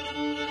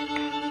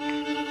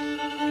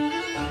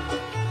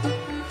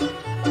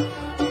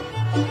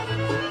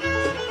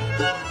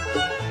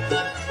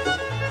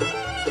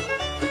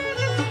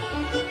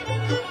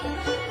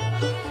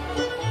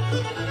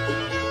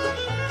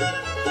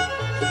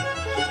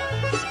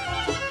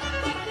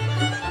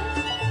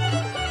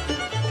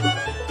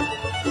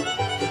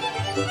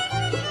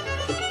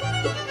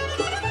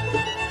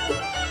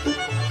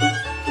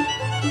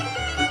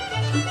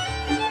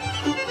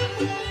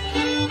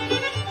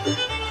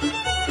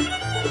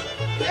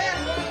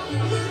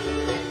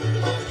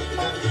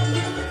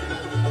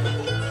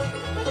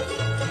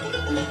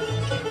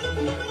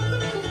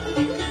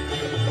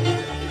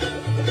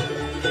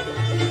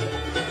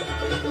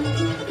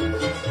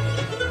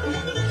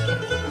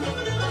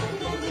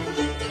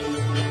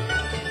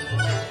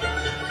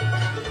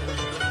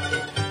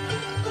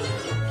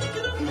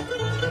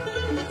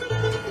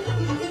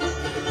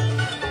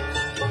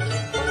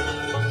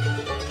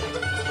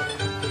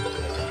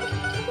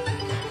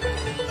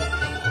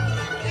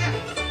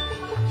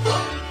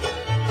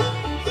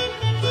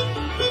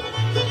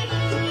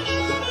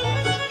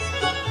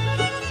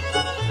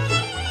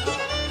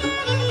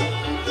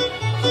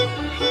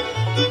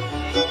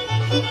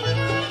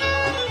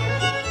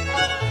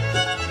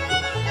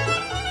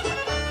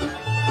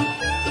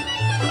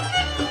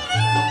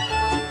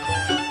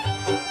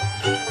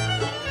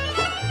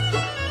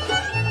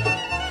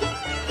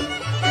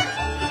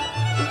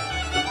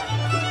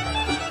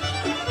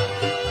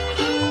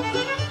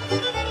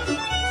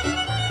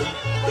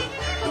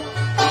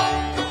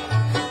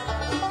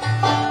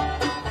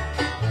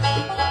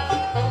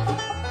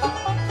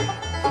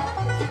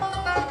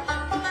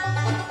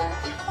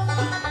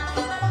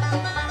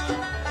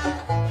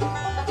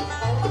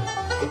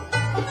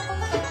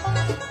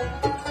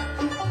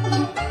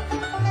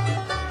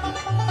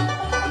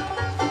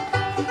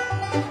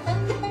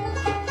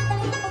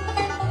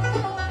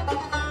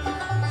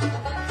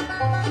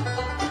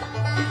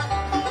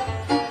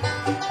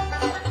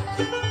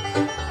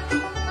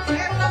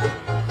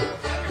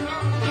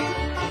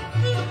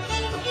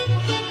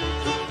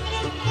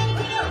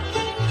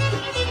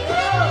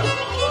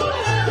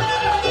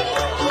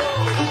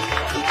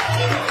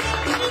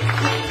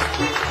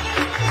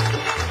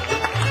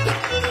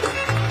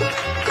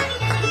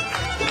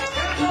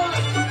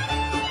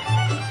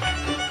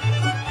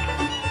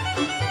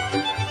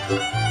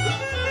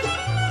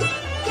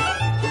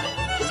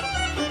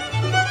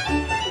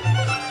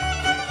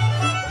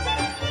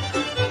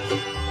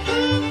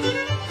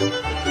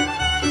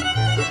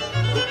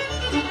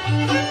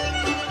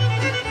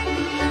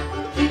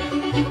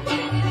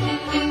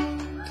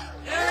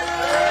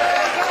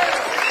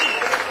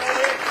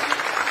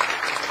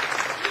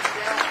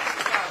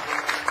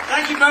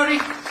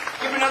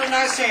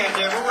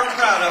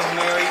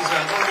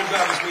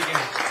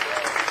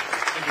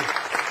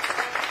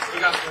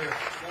 here.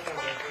 One more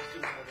day. Let's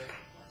do one more day.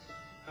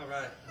 All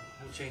right.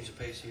 We'll change the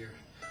pace here.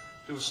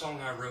 Do a song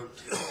I wrote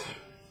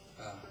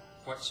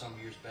quite some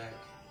years back.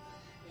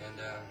 And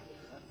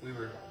we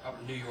were up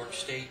in New York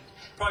State,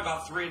 probably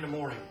about 3 in the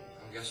morning,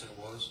 I'm guessing it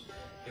was.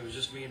 It was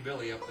just me and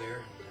Billy up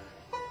there,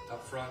 and,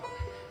 up front.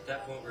 At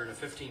that point, we were in a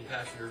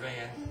 15-passenger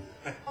van.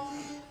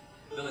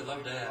 Billy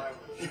loved that.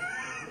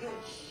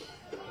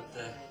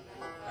 But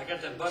I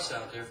got that bus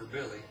out there for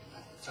Billy.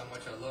 That's how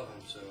much I love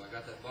him. So I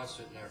got that bus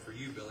sitting there for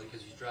you, Billy,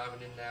 because he's driving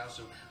in now.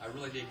 So I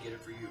really did get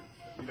it for you.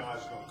 You know I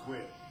was going to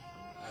quit.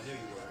 I knew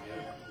you were,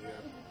 yeah. Yeah.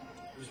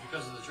 It was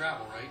because of the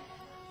travel, right?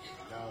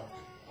 No.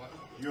 What?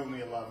 You owe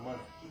me a lot of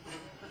money.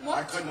 What?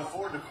 I couldn't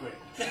afford to quit.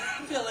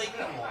 Billy,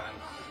 come on.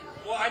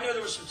 Well, I know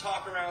there was some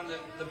talk around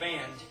the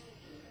band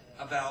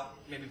about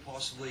maybe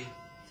possibly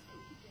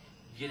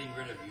getting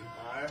rid of you.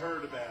 I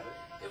heard about it.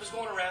 It was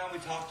going around. We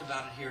talked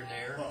about it here and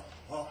there.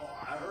 Oh,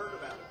 I heard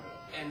about it.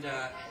 And,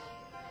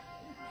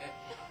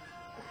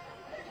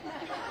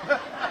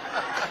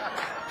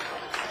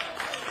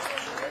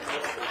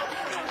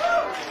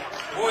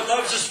 boy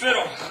loves his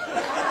fiddle.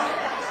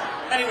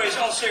 Anyways,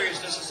 all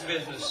seriousness, it's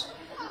business.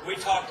 We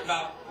talked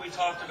about it. I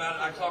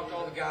talked to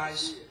all the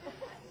guys.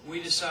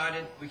 We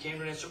decided, we came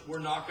to an answer, we're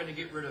not going to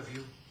get rid of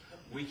you.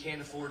 We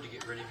can't afford to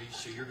get rid of you,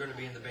 so you're going to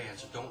be in the band.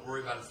 So don't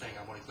worry about a thing.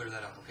 I want to clear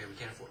that up, okay? We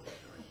can't afford it.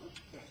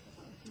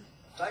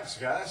 Thanks,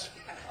 guys.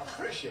 I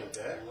appreciate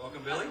that. You're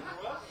welcome, Billy.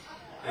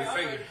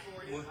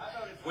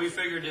 We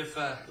figured if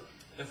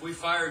we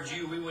fired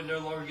you, we would no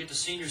longer get the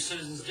senior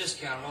citizens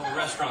discount on all the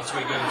restaurants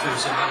we go to.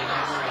 So, buddy,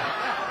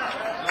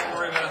 don't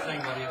worry about a thing,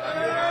 buddy.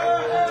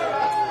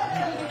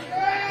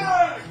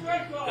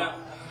 Now,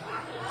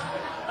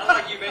 I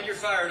like you, man. You're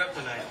fired up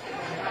tonight.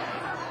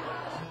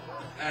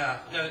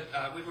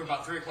 We were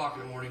about 3 o'clock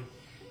in the morning.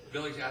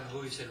 Billy out of the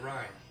blue, he said,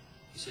 Ryan,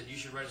 he said, you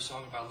should write a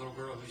song about a little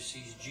girl who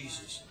sees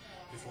Jesus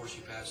before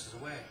she passes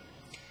away.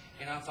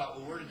 And I thought,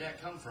 well, where did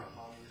that come from?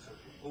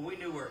 Well, we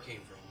knew where it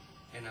came from.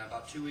 And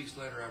about 2 weeks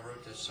later, I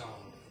wrote this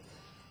song.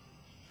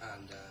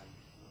 And that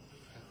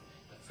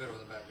fiddle in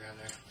the background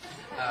there.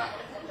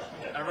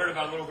 I wrote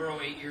about a little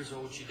girl, 8 years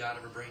old. She died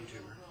of a brain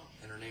tumor.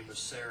 And her name was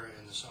Sarah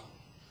in the song.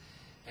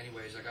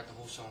 Anyways, I got the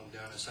whole song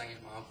done. I sang it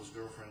to my uncle's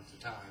girlfriend at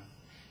the time.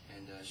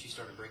 And she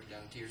started breaking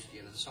down in tears at the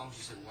end of the song.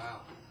 She said,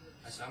 wow.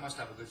 I said, I must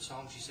have a good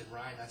song. She said,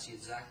 Ryan, that's the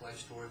exact life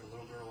story of a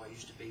little girl I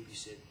used to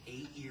babysit,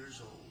 8 years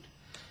old.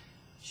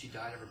 She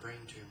died of a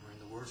brain tumor. And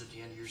the words at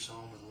the end of your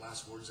song were the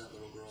last words that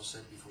little girl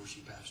said before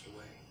she passed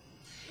away.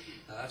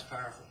 Now, that's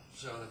powerful.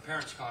 So the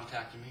parents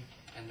contacted me,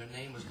 and their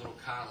name was little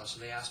Kyla.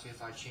 So they asked me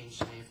if I changed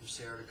the name from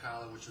Sarah to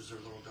Kyla, which was their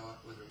little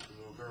dog, with their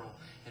little girl,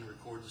 and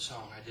record the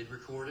song. I did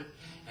record it,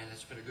 and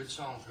it's been a good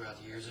song throughout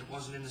the years. It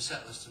wasn't in the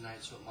set list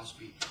tonight, so it must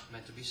be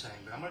meant to be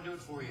sang. But I'm going to do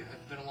it for you.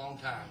 It's been a long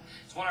time.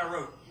 It's one I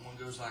wrote. One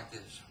goes like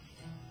this.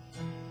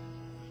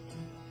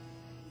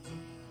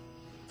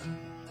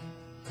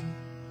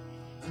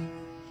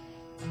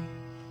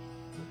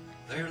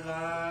 There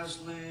lies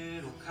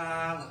little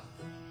Kyla.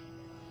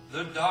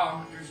 The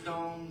doctors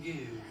don't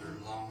give her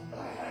long.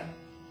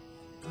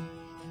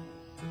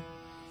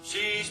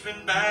 She's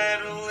been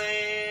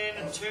battling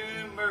a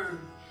tumor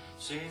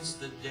since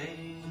the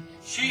day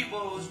she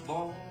was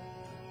born.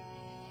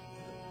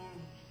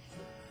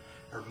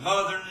 Her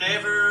mother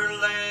never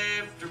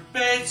left her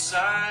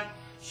bedside.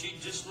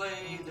 She'd just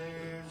lay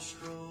there and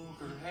stroke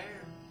her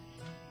hair.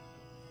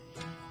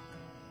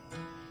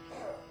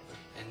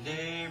 And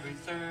every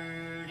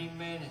 30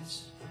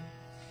 minutes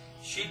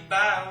she'd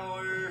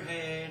bow her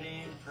head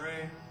in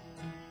prayer.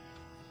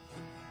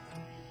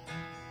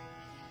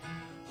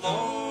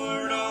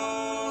 Lord,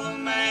 all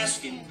I'm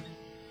asking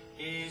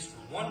is for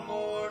one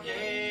more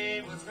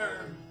day with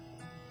her.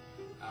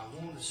 I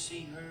want to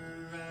see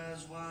her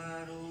eyes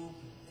wide open.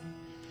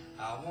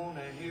 I want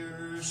to hear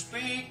her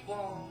speak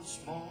once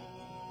more.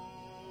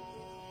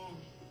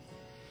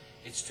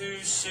 It's too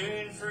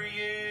soon for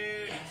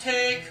you to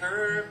take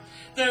her.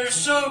 There's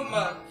so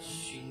much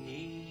she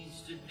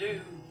needs to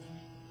do.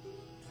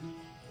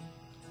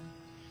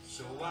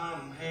 So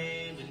I'm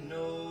handing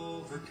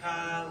over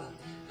Kyla,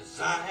 'cause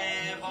I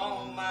have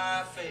all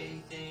my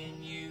faith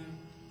in you.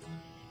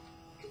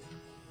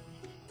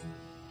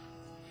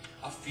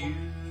 A few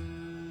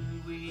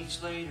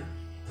weeks later,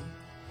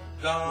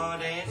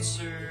 God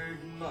answered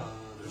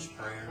Mother's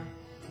prayer.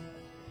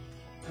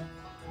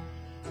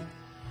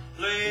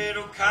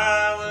 Little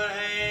Kyla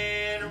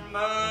and her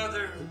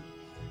mother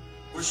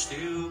were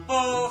still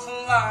both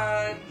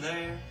lying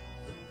there.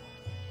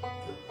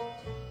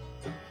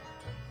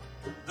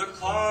 The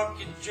clock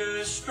had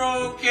just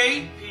struck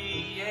 8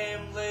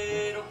 p.m.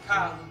 Little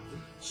Kyla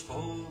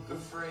spoke a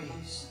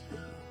phrase.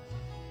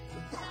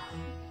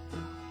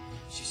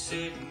 She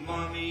said,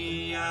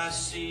 Mommy, I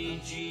see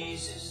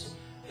Jesus.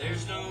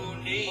 There's no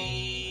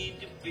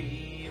need to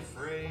be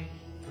afraid.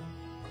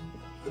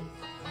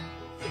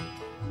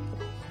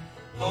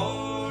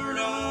 Lord,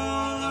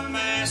 all I'm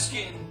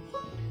asking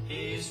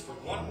is for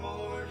one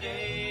more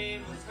day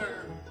with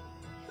her.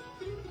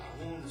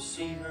 I want to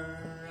see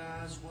her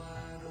eyes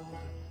wide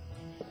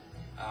open.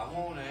 I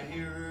want to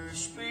hear her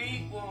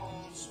speak once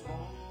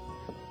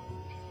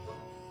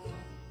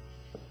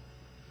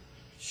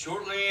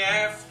Shortly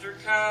after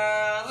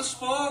Kyla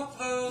spoke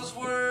those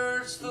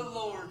words, the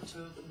Lord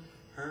took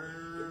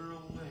her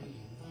away.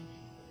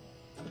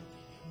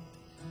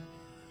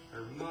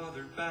 Her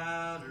mother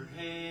bowed her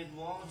head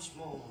once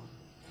more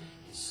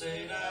and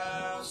said,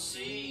 I'll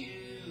see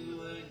you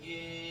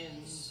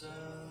again someday.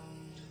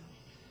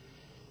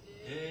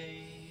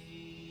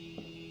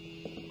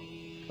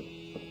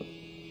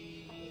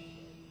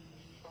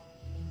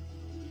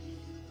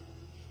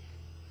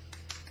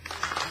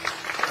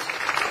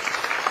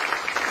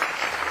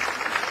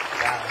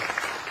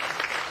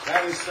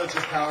 That is such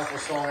a powerful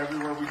song.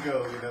 Everywhere we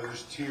go, you know,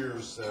 there's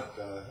tears that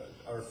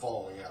are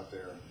falling out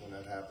there when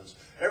that happens.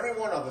 Every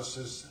one of us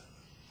has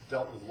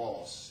dealt with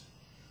loss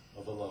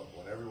of a loved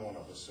one. Every one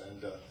of us.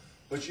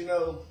 But you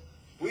know,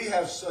 we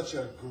have such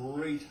a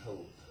great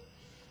hope.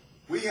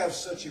 We have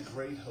such a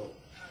great hope.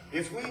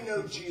 If we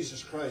know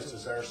Jesus Christ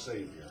as our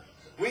Savior,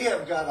 we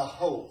have got a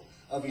hope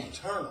of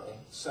eternal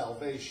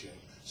salvation,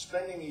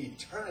 spending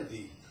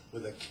eternity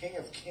with the King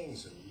of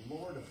Kings and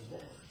Lord of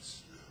Lords.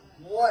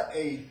 What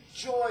a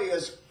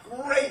joyous,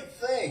 great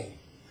thing.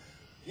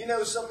 You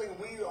know something,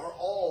 we are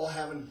all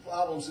having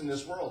problems in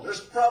this world. There's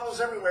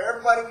problems everywhere.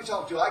 Everybody we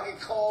talk to, I get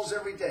calls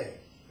every day.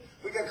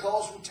 We got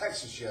calls from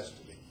Texas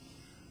yesterday.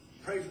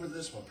 Pray for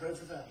this one, pray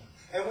for that one.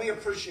 And we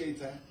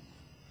appreciate that.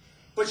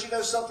 But you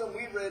know something,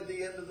 we read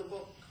the end of the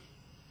book.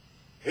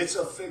 It's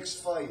a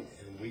fixed fight,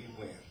 and we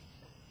win.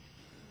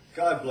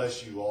 God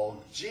bless you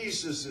all.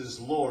 Jesus is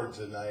Lord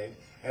tonight,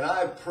 and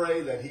I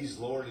pray that He's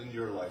Lord in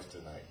your life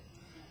tonight.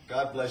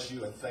 God bless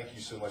you, and thank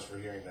you so much for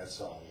hearing that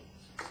song.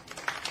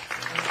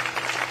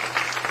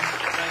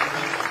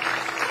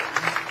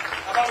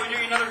 How about we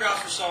do another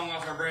gospel song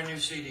off our brand new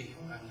CD?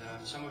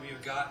 And some of you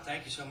have got,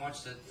 thank you so much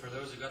for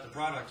those that got the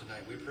product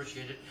tonight. We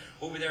appreciate it.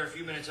 We'll be there a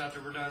few minutes after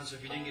we're done, so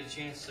if you didn't get a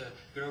chance to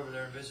get over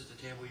there and visit the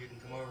table, you can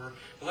come over.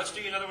 But let's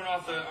do another one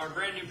off our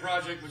brand new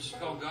project, which is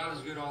called God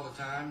is Good All the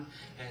Time,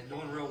 and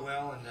doing real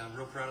well, and I'm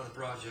real proud of the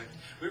project.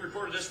 We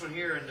recorded this one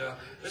here, and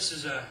this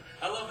is,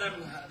 I love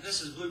them. This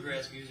is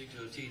bluegrass music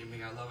to a T to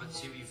me. I love it.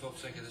 See what you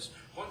folks think of this.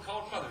 One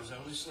called Mother's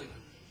Only Sleeping.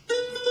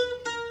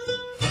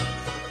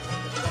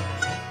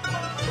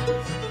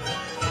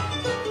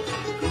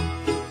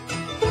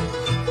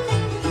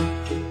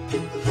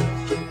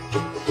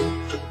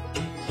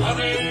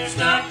 Mother's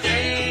not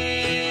dead,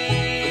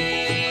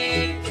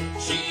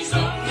 she's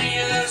only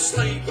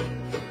asleep,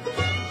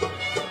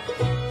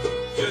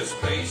 just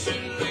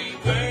patiently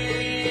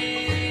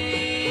waiting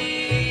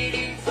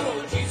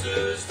for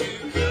Jesus to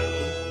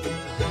come.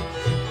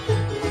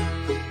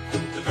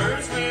 The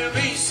birds will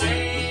be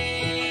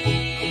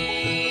singing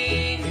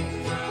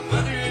while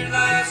Mother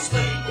lies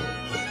asleep.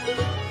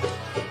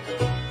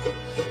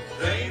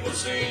 They will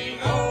sing,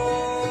 oh,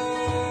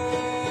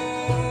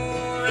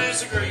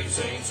 as the grave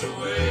sinks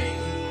away.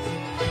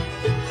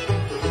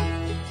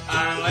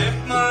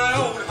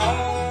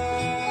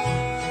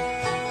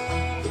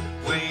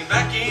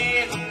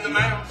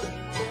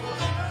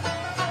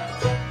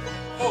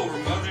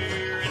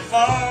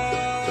 Father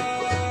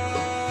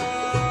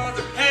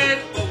had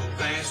both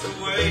passed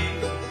away.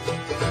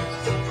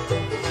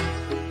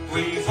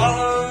 We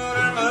followed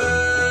our mother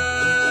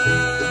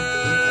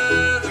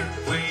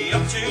way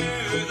up to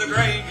the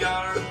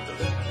graveyard.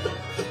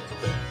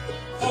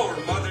 Poor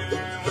mother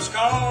was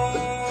called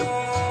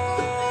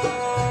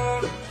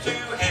to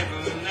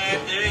heaven that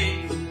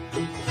day.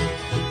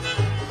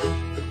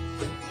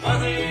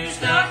 Mother's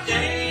not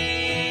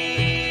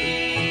dead,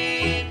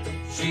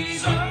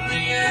 she's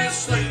only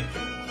asleep,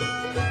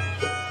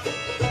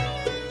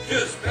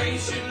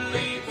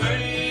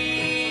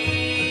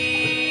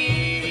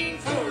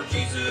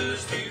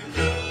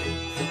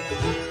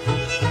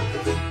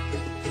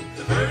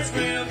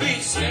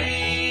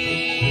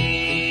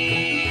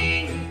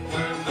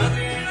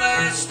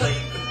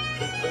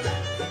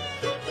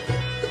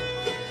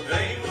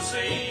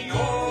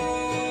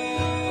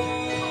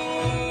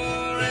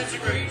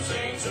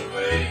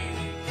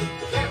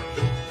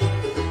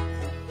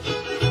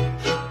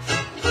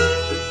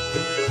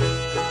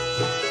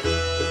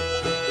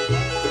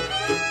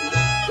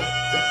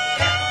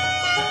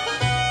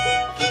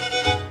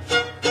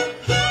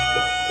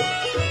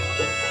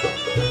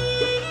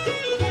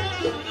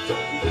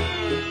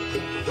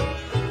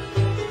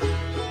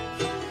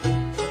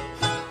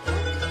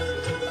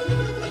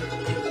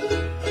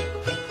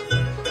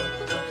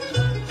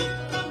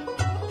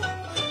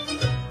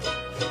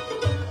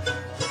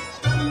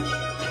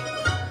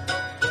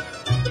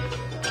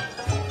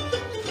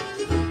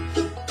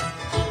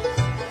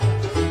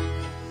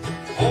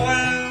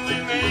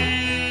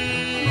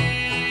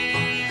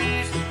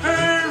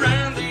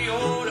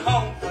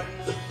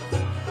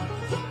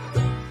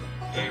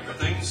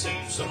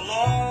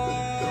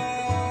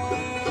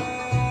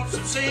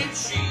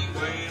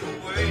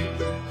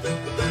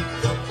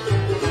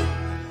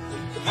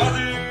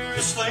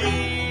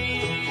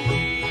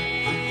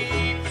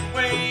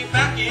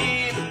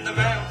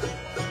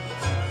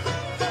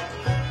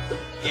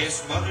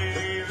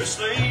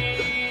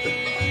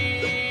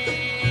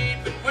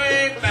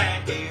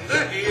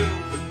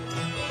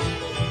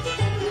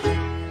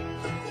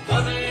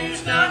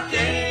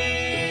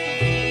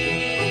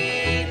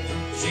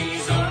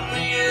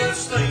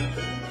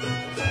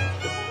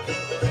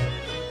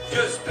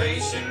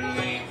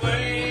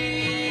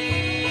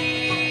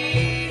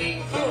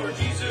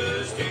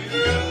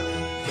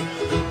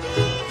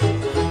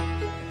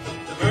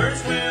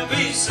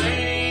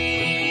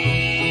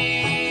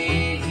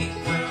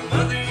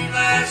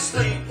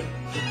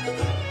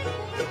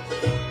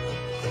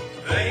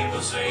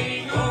 will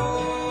sing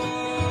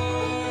on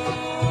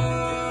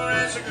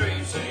as the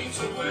grave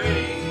sinks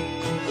away.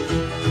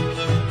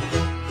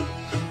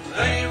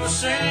 They will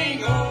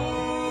sing on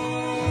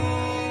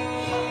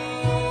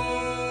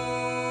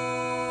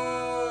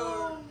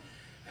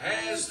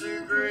as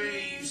the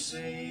grave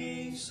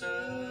sinks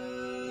away.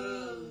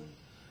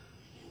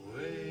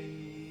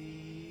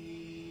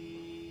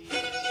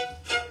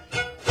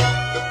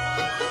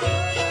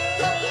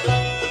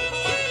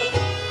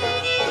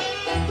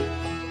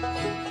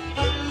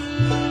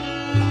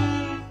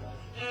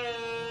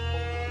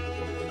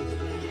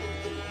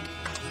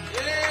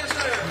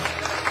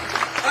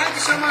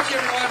 So much,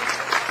 everyone.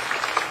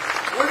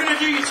 We're going to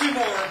do you two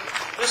more.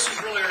 This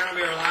is really going to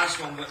be our last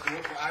one, but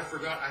I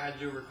forgot I had to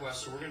do a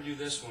request, so we're going to do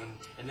this one,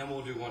 and then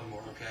we'll do one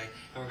more, okay?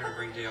 And we're going to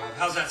bring Dale up.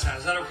 How's that sound?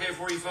 Is that okay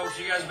for you folks?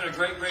 You guys have been a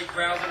great, great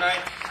crowd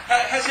tonight.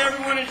 Has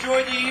everyone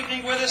enjoyed the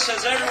evening with us?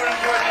 Has everyone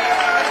enjoyed the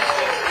evening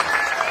with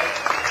us?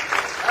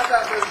 How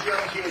about those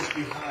young kids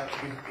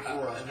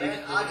before us?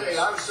 Man, I tell you,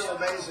 I was so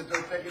amazed at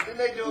their thinking.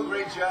 Didn't they do a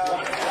great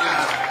job?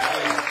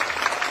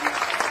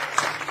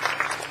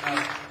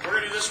 We're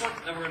going to do this one,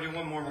 then we're going to do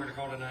one more. We're going to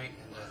call tonight,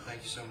 and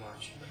thank you so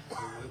much.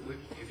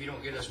 If you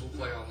don't get us, we'll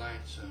play all night.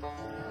 So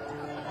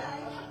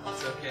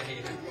it's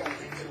okay.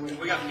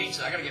 We got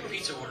pizza. I got to get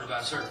pizza ordered by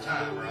a certain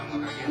time, or I'm not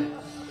going to get it.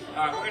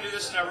 All right, we're going to do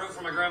this, and I wrote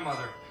for my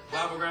grandmother.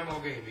 Bible Grandma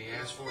gave me.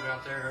 Asked for it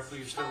out there.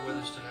 Hopefully you're still with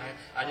us tonight.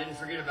 I didn't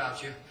forget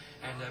about you.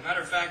 And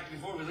matter of fact,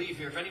 before we leave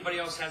here, if anybody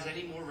else has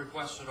any more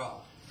requests at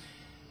all,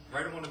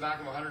 write them on the back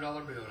of a $100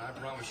 bill, and I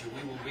promise you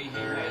we will be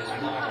here as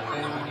long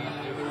as we need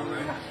to do it, all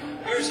right?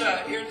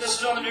 This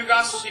is on the new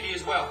gospel CD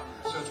as well.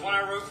 So it's one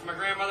I wrote for my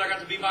grandmother. I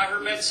got to be by her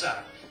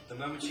bedside the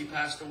moment she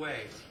passed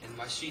away, and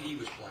my CD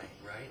was playing,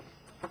 right?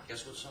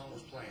 Guess what song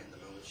was playing the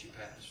moment she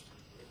passed?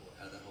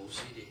 Out of the whole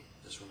CD.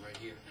 This one right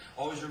here.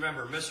 Always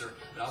remember, miss her,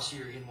 but I'll see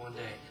her again one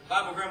day.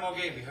 Bible Grandma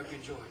gave me. Hope you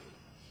enjoy.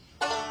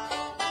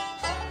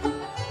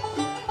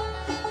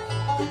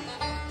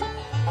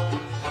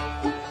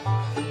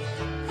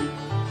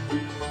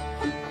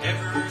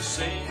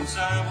 Since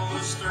I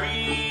was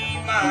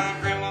 3, my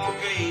grandma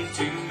gave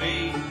to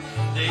me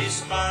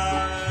this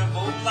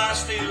Bible I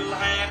still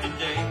have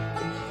today.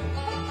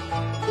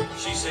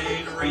 She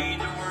said, read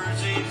the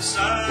words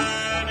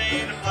inside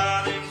and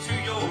apply them to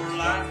your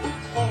life,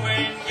 for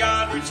when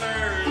God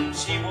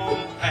returns, He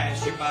won't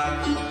pass you by.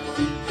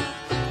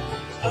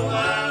 Oh,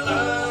 I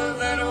love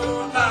that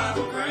old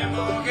Bible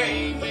Grandma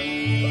gave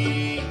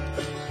me.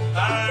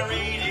 I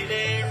read it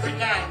every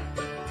night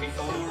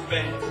before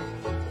bed.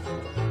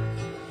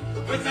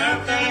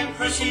 Without that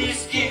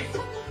precious gift,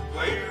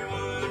 where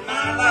would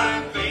my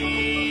life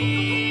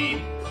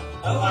be?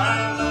 Oh,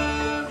 I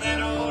love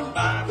that old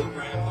Bible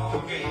Grandma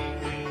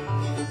gave me.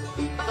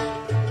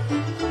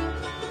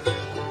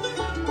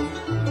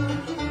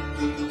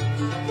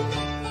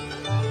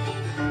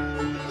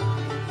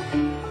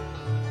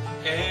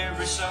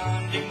 Every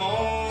Sunday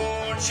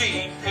morning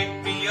she'd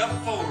pick me up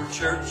for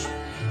church.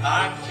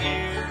 I'd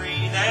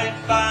carry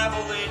that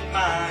Bible in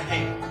my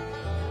hand.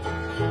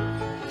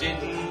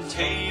 Didn't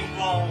take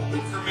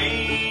long for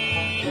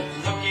me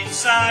look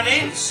inside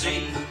and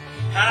see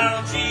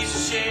how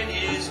Jesus shed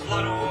His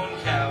blood on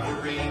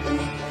Calvary.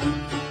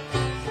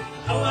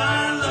 Oh,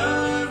 I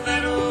love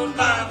that old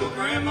Bible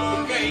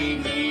Grandma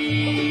gave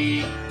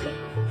me.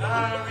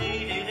 I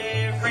read it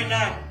every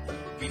night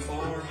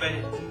before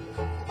bed.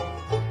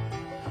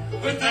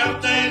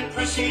 Without that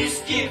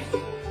precious gift,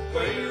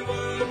 where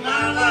would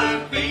my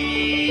life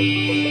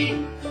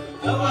be?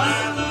 Oh,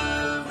 I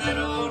love that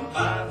old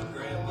Bible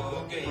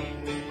Grandma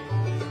gave me.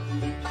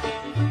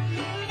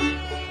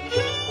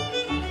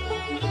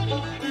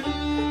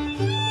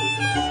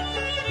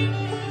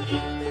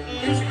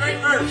 Here's a great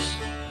verse.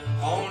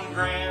 On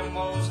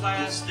Grandma's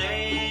last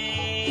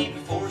day,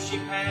 before she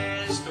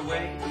passed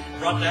away,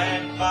 brought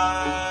that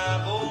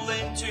Bible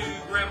into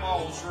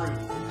Grandma's room.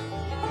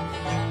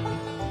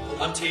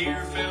 A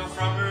tear fell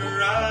from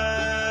her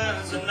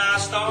eyes and I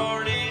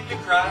started to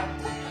cry.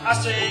 I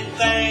said,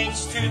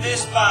 thanks to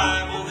this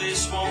Bible,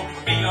 this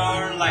won't be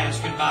our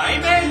last goodbye.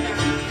 Amen.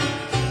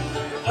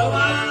 Oh,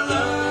 I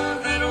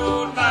love that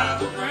old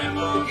Bible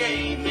Grandma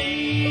gave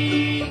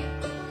me.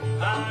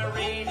 I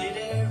read it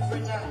every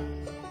night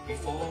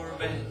before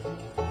bed.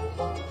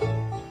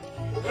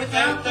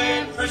 Without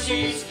that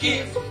precious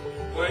gift,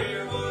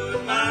 where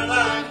would my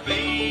life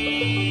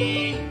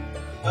be?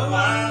 Oh,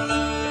 I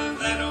love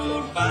that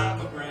old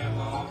Bible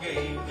Grandma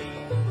gave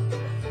me.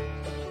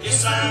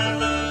 Yes, I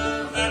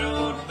love that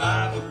old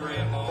Bible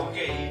Grandma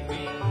gave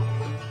me.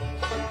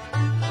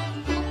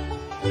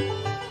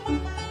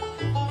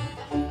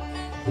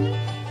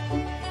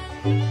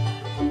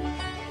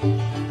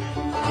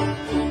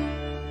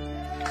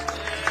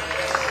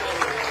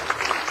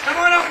 Come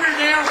on up here,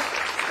 Dale.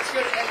 Let's go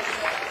to Evan.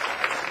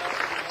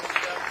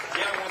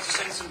 Dale wants to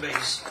sing some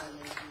bass.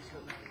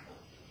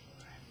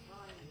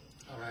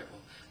 All right,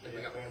 well, then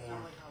we got one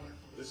more.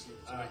 Listen,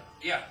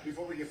 Yeah.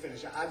 before we get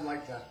finished, I'd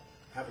like to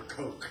have a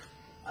Coke.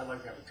 I'd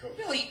like to have a Coke.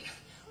 Billy,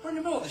 we're in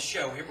the middle of the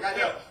show here. I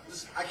know.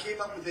 Listen, I came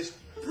up with this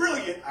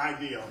brilliant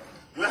idea.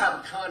 We'll have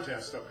a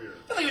contest up here.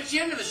 Billy, it's the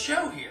end of the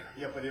show here.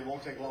 Yeah, but it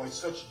won't take long. It's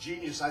such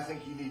genius. I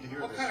think you need to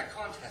hear What this. kind of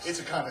contest? It's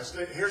a contest.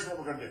 Here's what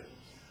we're going to do.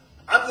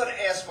 I'm going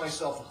to ask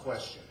myself a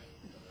question.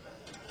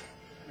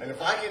 And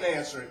if I can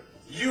answer it,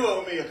 you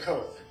owe me a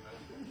Coke.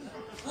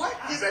 What?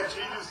 Is that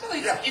genius?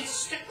 Billy, Yeah.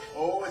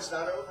 Oh, it's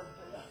not over?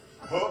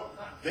 Oh,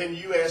 then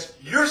you ask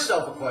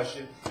yourself a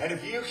question, and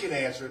if you can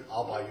answer it,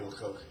 I'll buy you a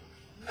Coke.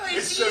 Billy,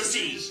 it's so easy.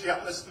 genius. Yeah,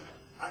 listen.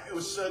 It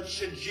was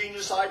such a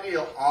genius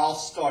idea. I'll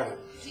start it.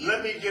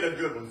 Let me get a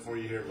good one for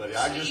you here, buddy.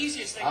 It's the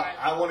easiest thing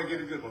I want to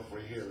get a good one for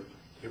you here.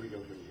 Here we go.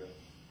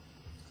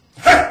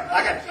 Hey,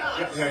 I got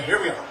it. Yeah, here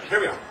we go. Here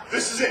we go.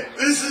 This is it.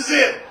 This is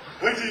it.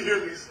 When do you hear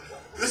these?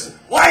 Listen.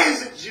 Why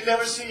is it you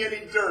never see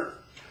any dirt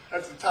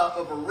at the top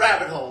of a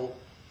rabbit hole?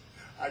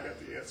 I got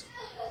the answer.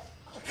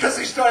 Because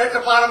they start at the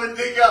bottom and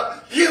dig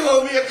up. You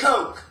owe me a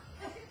Coke.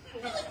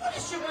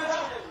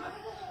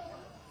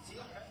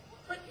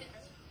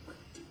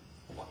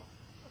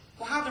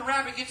 Well, how'd the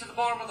rabbit get to the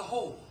bottom of the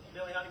hole?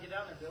 Billy, how to get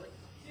down there, Billy?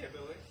 Yeah,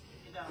 Billy.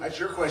 Get down there. That's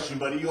your question,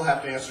 buddy. You'll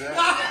have to answer that.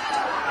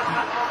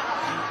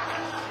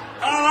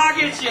 Oh, I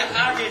get you.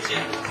 I get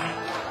you.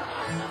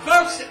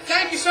 Folks,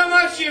 thank you so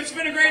much. It's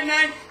been a great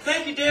night.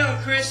 Thank you, Dale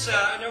and Chris.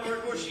 I know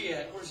where's she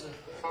at?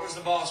 Where's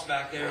the boss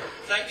back there?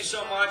 Thank you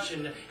so much,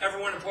 and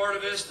everyone a part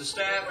of this, the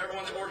staff,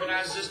 everyone that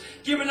organizes this.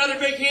 Give them another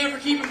big hand for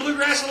keeping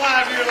Bluegrass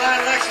alive here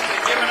at Lexington.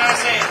 Give them a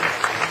nice hand.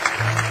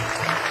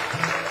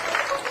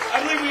 I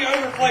believe we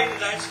overplayed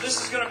tonight, so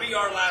this is going to be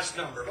our last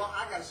number. Well,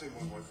 I got to say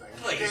one more thing.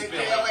 Please,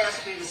 Billy. Dale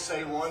asked me to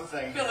say one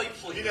thing. Billy,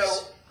 please. You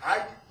know,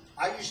 I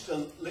used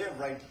to live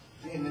right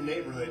in the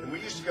neighborhood, and we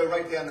used to go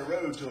right down the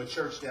road to a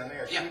church down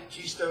there. Yeah.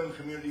 Keystone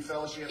Community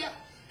Fellowship. Yeah.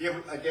 Yeah,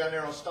 down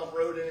there on Stump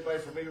Road. Anybody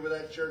familiar with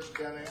that church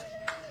down there?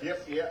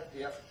 Yep.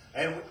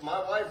 And my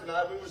wife and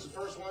I, we was the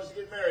first ones to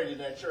get married in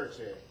that church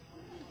there.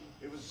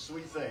 It was a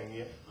sweet thing,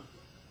 yeah.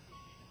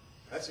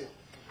 That's it.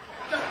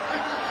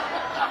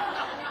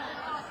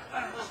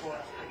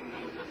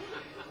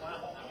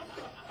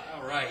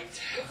 All right.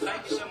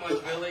 Thank you so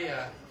much, Billy,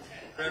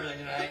 for everything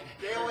tonight.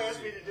 Dale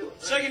asked me to do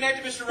it. Say goodnight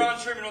to Mr. Ron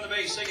Truman on the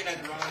bass. Say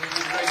goodnight to Ron. He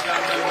did a great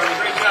job, everybody.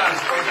 Great job.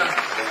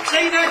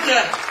 Say goodnight to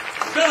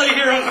Billy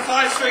here on the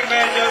 5-string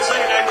banjo. Say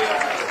goodnight to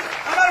him.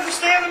 How about it for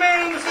Stan the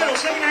man on the fiddle?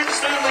 Say goodnight to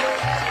Stanley.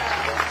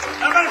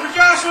 How about it for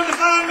Josh on the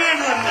fine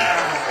mandolin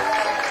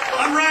now?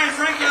 I'm Ryan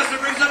Frankios that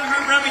brings up the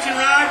group Remington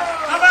Ryde.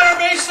 How about our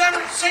bass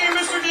singer,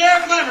 Mr.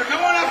 Dale Clemmer?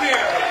 Come on up here.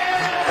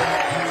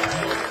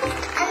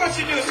 I want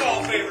you to do us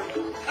all a favor.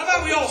 How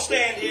about we all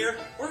stand here?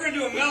 We're going to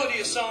do a melody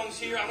of songs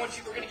here. We're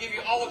going to give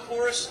you all a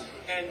chorus,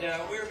 and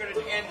we're going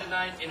to end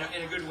tonight in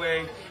a good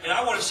way. And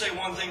I want to say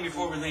one thing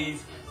before we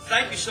leave.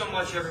 Thank you so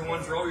much,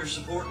 everyone, for all your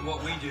support in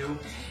what we do.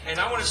 And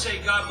I want to say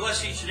God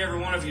bless each and every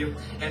one of you.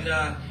 And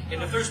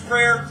if there's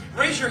prayer,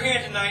 raise your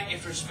hand tonight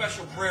if there's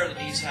special prayer that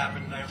needs to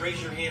happen tonight. Raise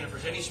your hand if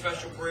there's any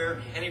special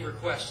prayer, any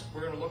requests.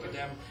 We're going to look at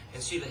them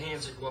and see the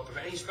hands that go up.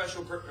 Any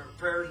special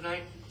prayer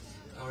tonight?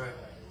 All right.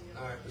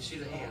 We see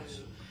the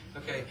hands.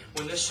 Okay,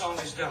 when this song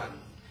is done,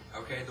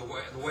 okay, the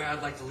way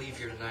I'd like to leave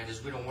here tonight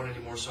is we don't want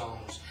any more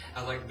songs.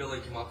 I'd like Billy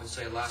to come up and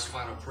say a last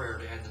final prayer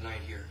to end the night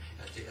here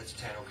at 10,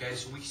 okay?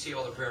 So we can see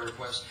all the prayer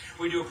requests.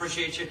 We do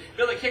appreciate you.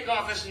 Billy, kick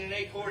off this in an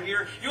 8 chord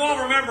here. You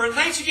all remember, and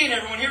thanks again,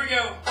 everyone. Here we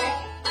go.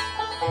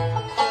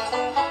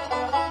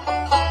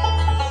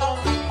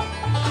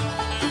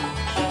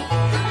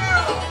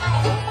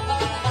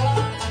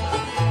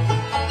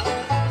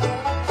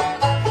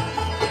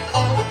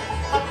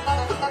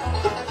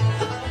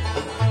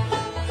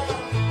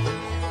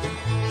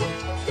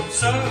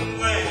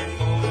 Sunday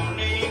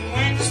morning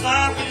when this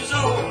life is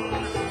over,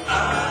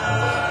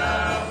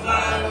 I'll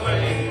fly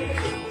away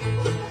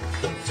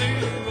to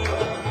a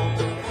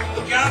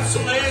home God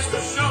celestial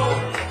shore.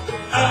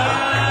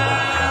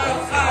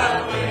 I'll fly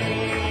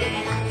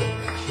away.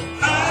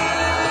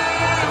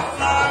 I'll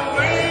fly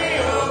away,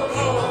 oh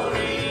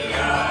glory.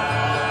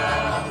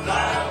 I'll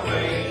fly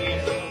away in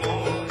the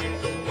morning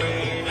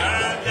when I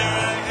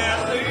die.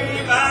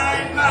 Hallelujah, by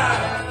and by.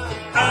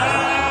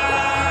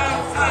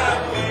 I'll fly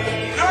away.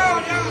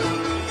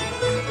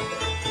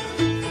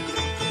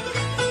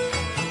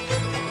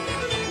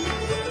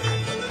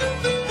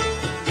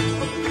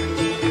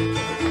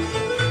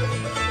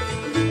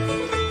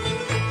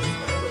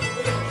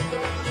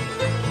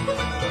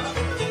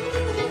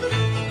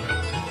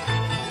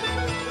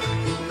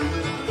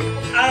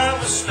 I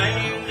was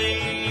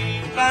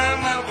standing by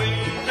my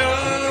window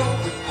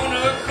on a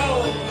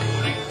cold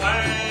and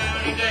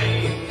cloudy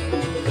day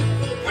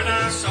when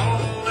I saw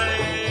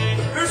that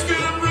hearse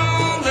come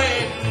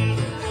rolling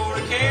for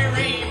to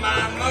carry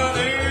my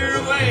mother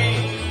away.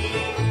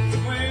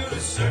 Will the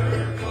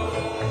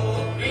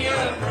circle be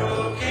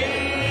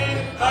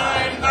unbroken by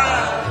and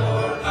by,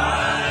 Lord,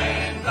 by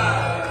and by?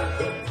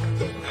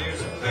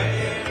 There's a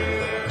better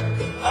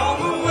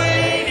home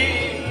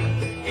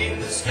awaiting in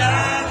the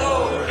sky,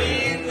 Lord,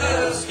 in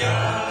the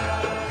sky.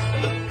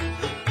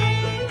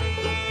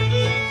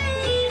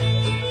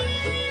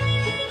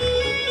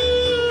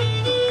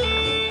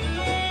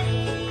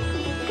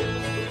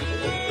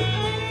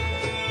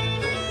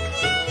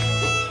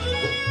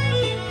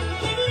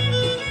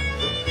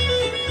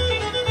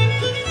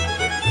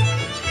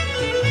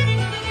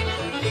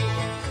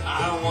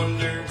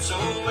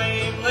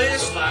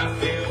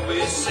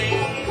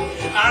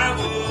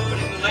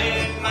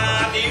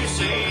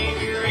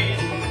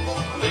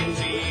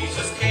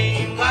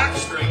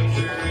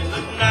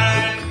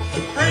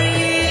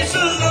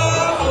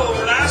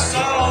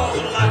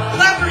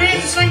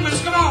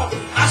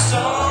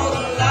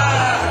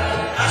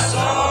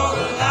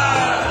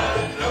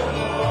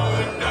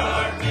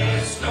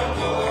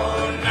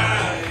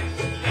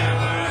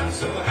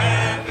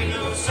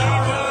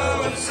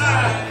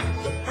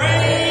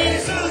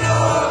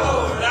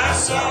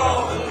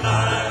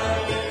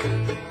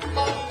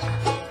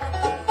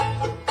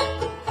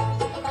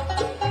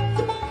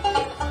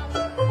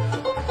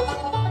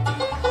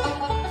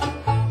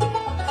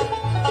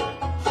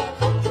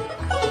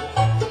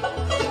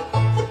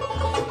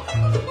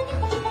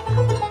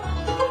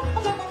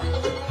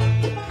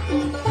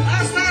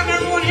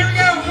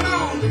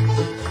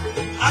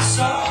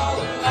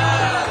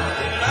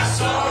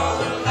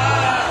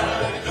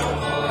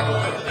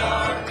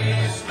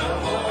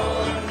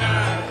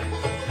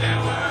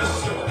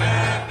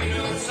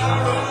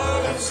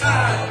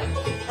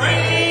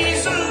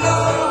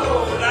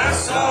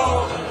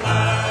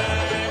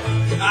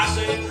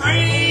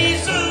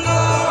 Praise the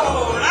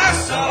Lord, I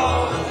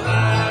saw the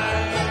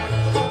light.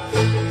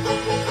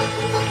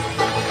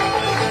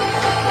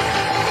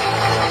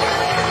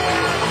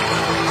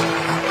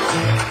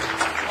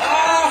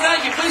 Oh,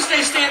 thank you. Please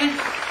stay standing.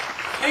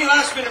 Any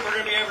last minute we're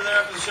going to be over there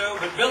after the show.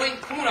 But Billy,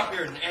 come on up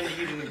here and end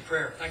you doing the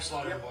prayer. Thanks a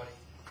lot, everybody.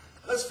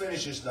 Let's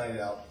finish this night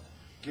out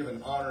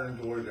giving honor and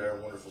glory to our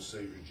wonderful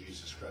Savior,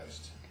 Jesus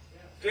Christ.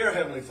 Dear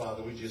Heavenly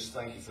Father, we just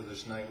thank you for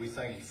this night. We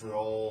thank you for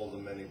all the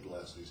many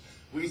blessings.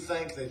 We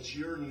thank that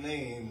your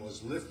name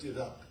was lifted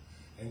up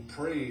and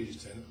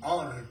praised and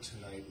honored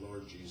tonight,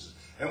 Lord Jesus.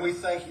 And we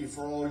thank you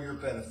for all your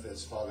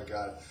benefits, Father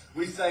God.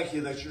 We thank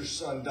you that your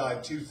Son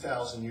died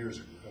 2,000 years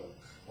ago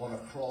on a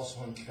cross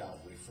on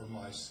Calvary for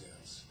my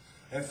sins.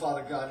 And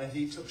Father God, and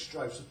he took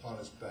stripes upon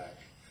his back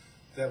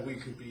that we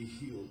could be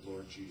healed,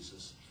 Lord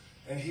Jesus.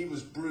 And he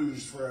was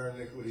bruised for our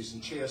iniquities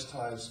and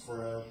chastised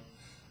for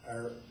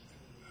our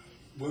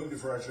wounded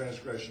for our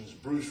transgressions,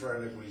 bruised for our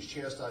iniquities,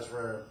 chastised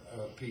for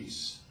our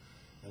peace.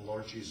 And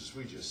Lord Jesus,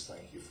 we just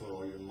thank you for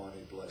all your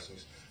mighty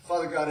blessings.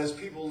 Father God, as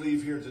people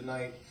leave here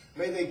tonight,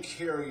 may they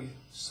carry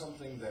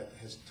something that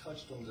has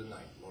touched them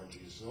tonight, Lord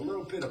Jesus. A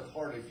little bit of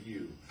part of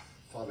you,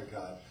 Father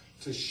God,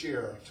 to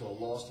share to a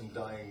lost and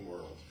dying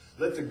world.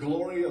 Let the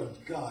glory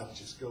of God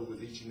just go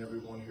with each and every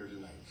one here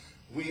tonight.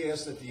 We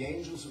ask that the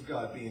angels of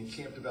God be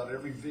encamped about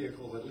every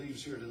vehicle that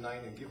leaves here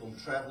tonight and give them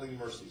traveling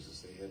mercies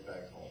as they head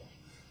back home.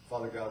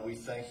 Father God, we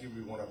thank you.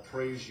 We want to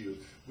praise you.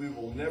 We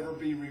will never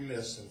be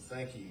remiss in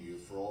thanking you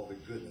for all the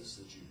goodness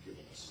that you've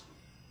given us.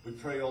 We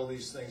pray all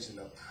these things in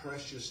the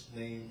precious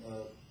name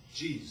of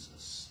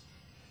Jesus.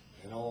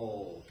 And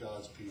all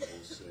God's people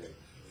say,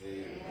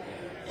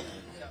 amen.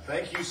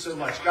 Thank you so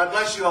much. God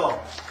bless you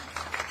all.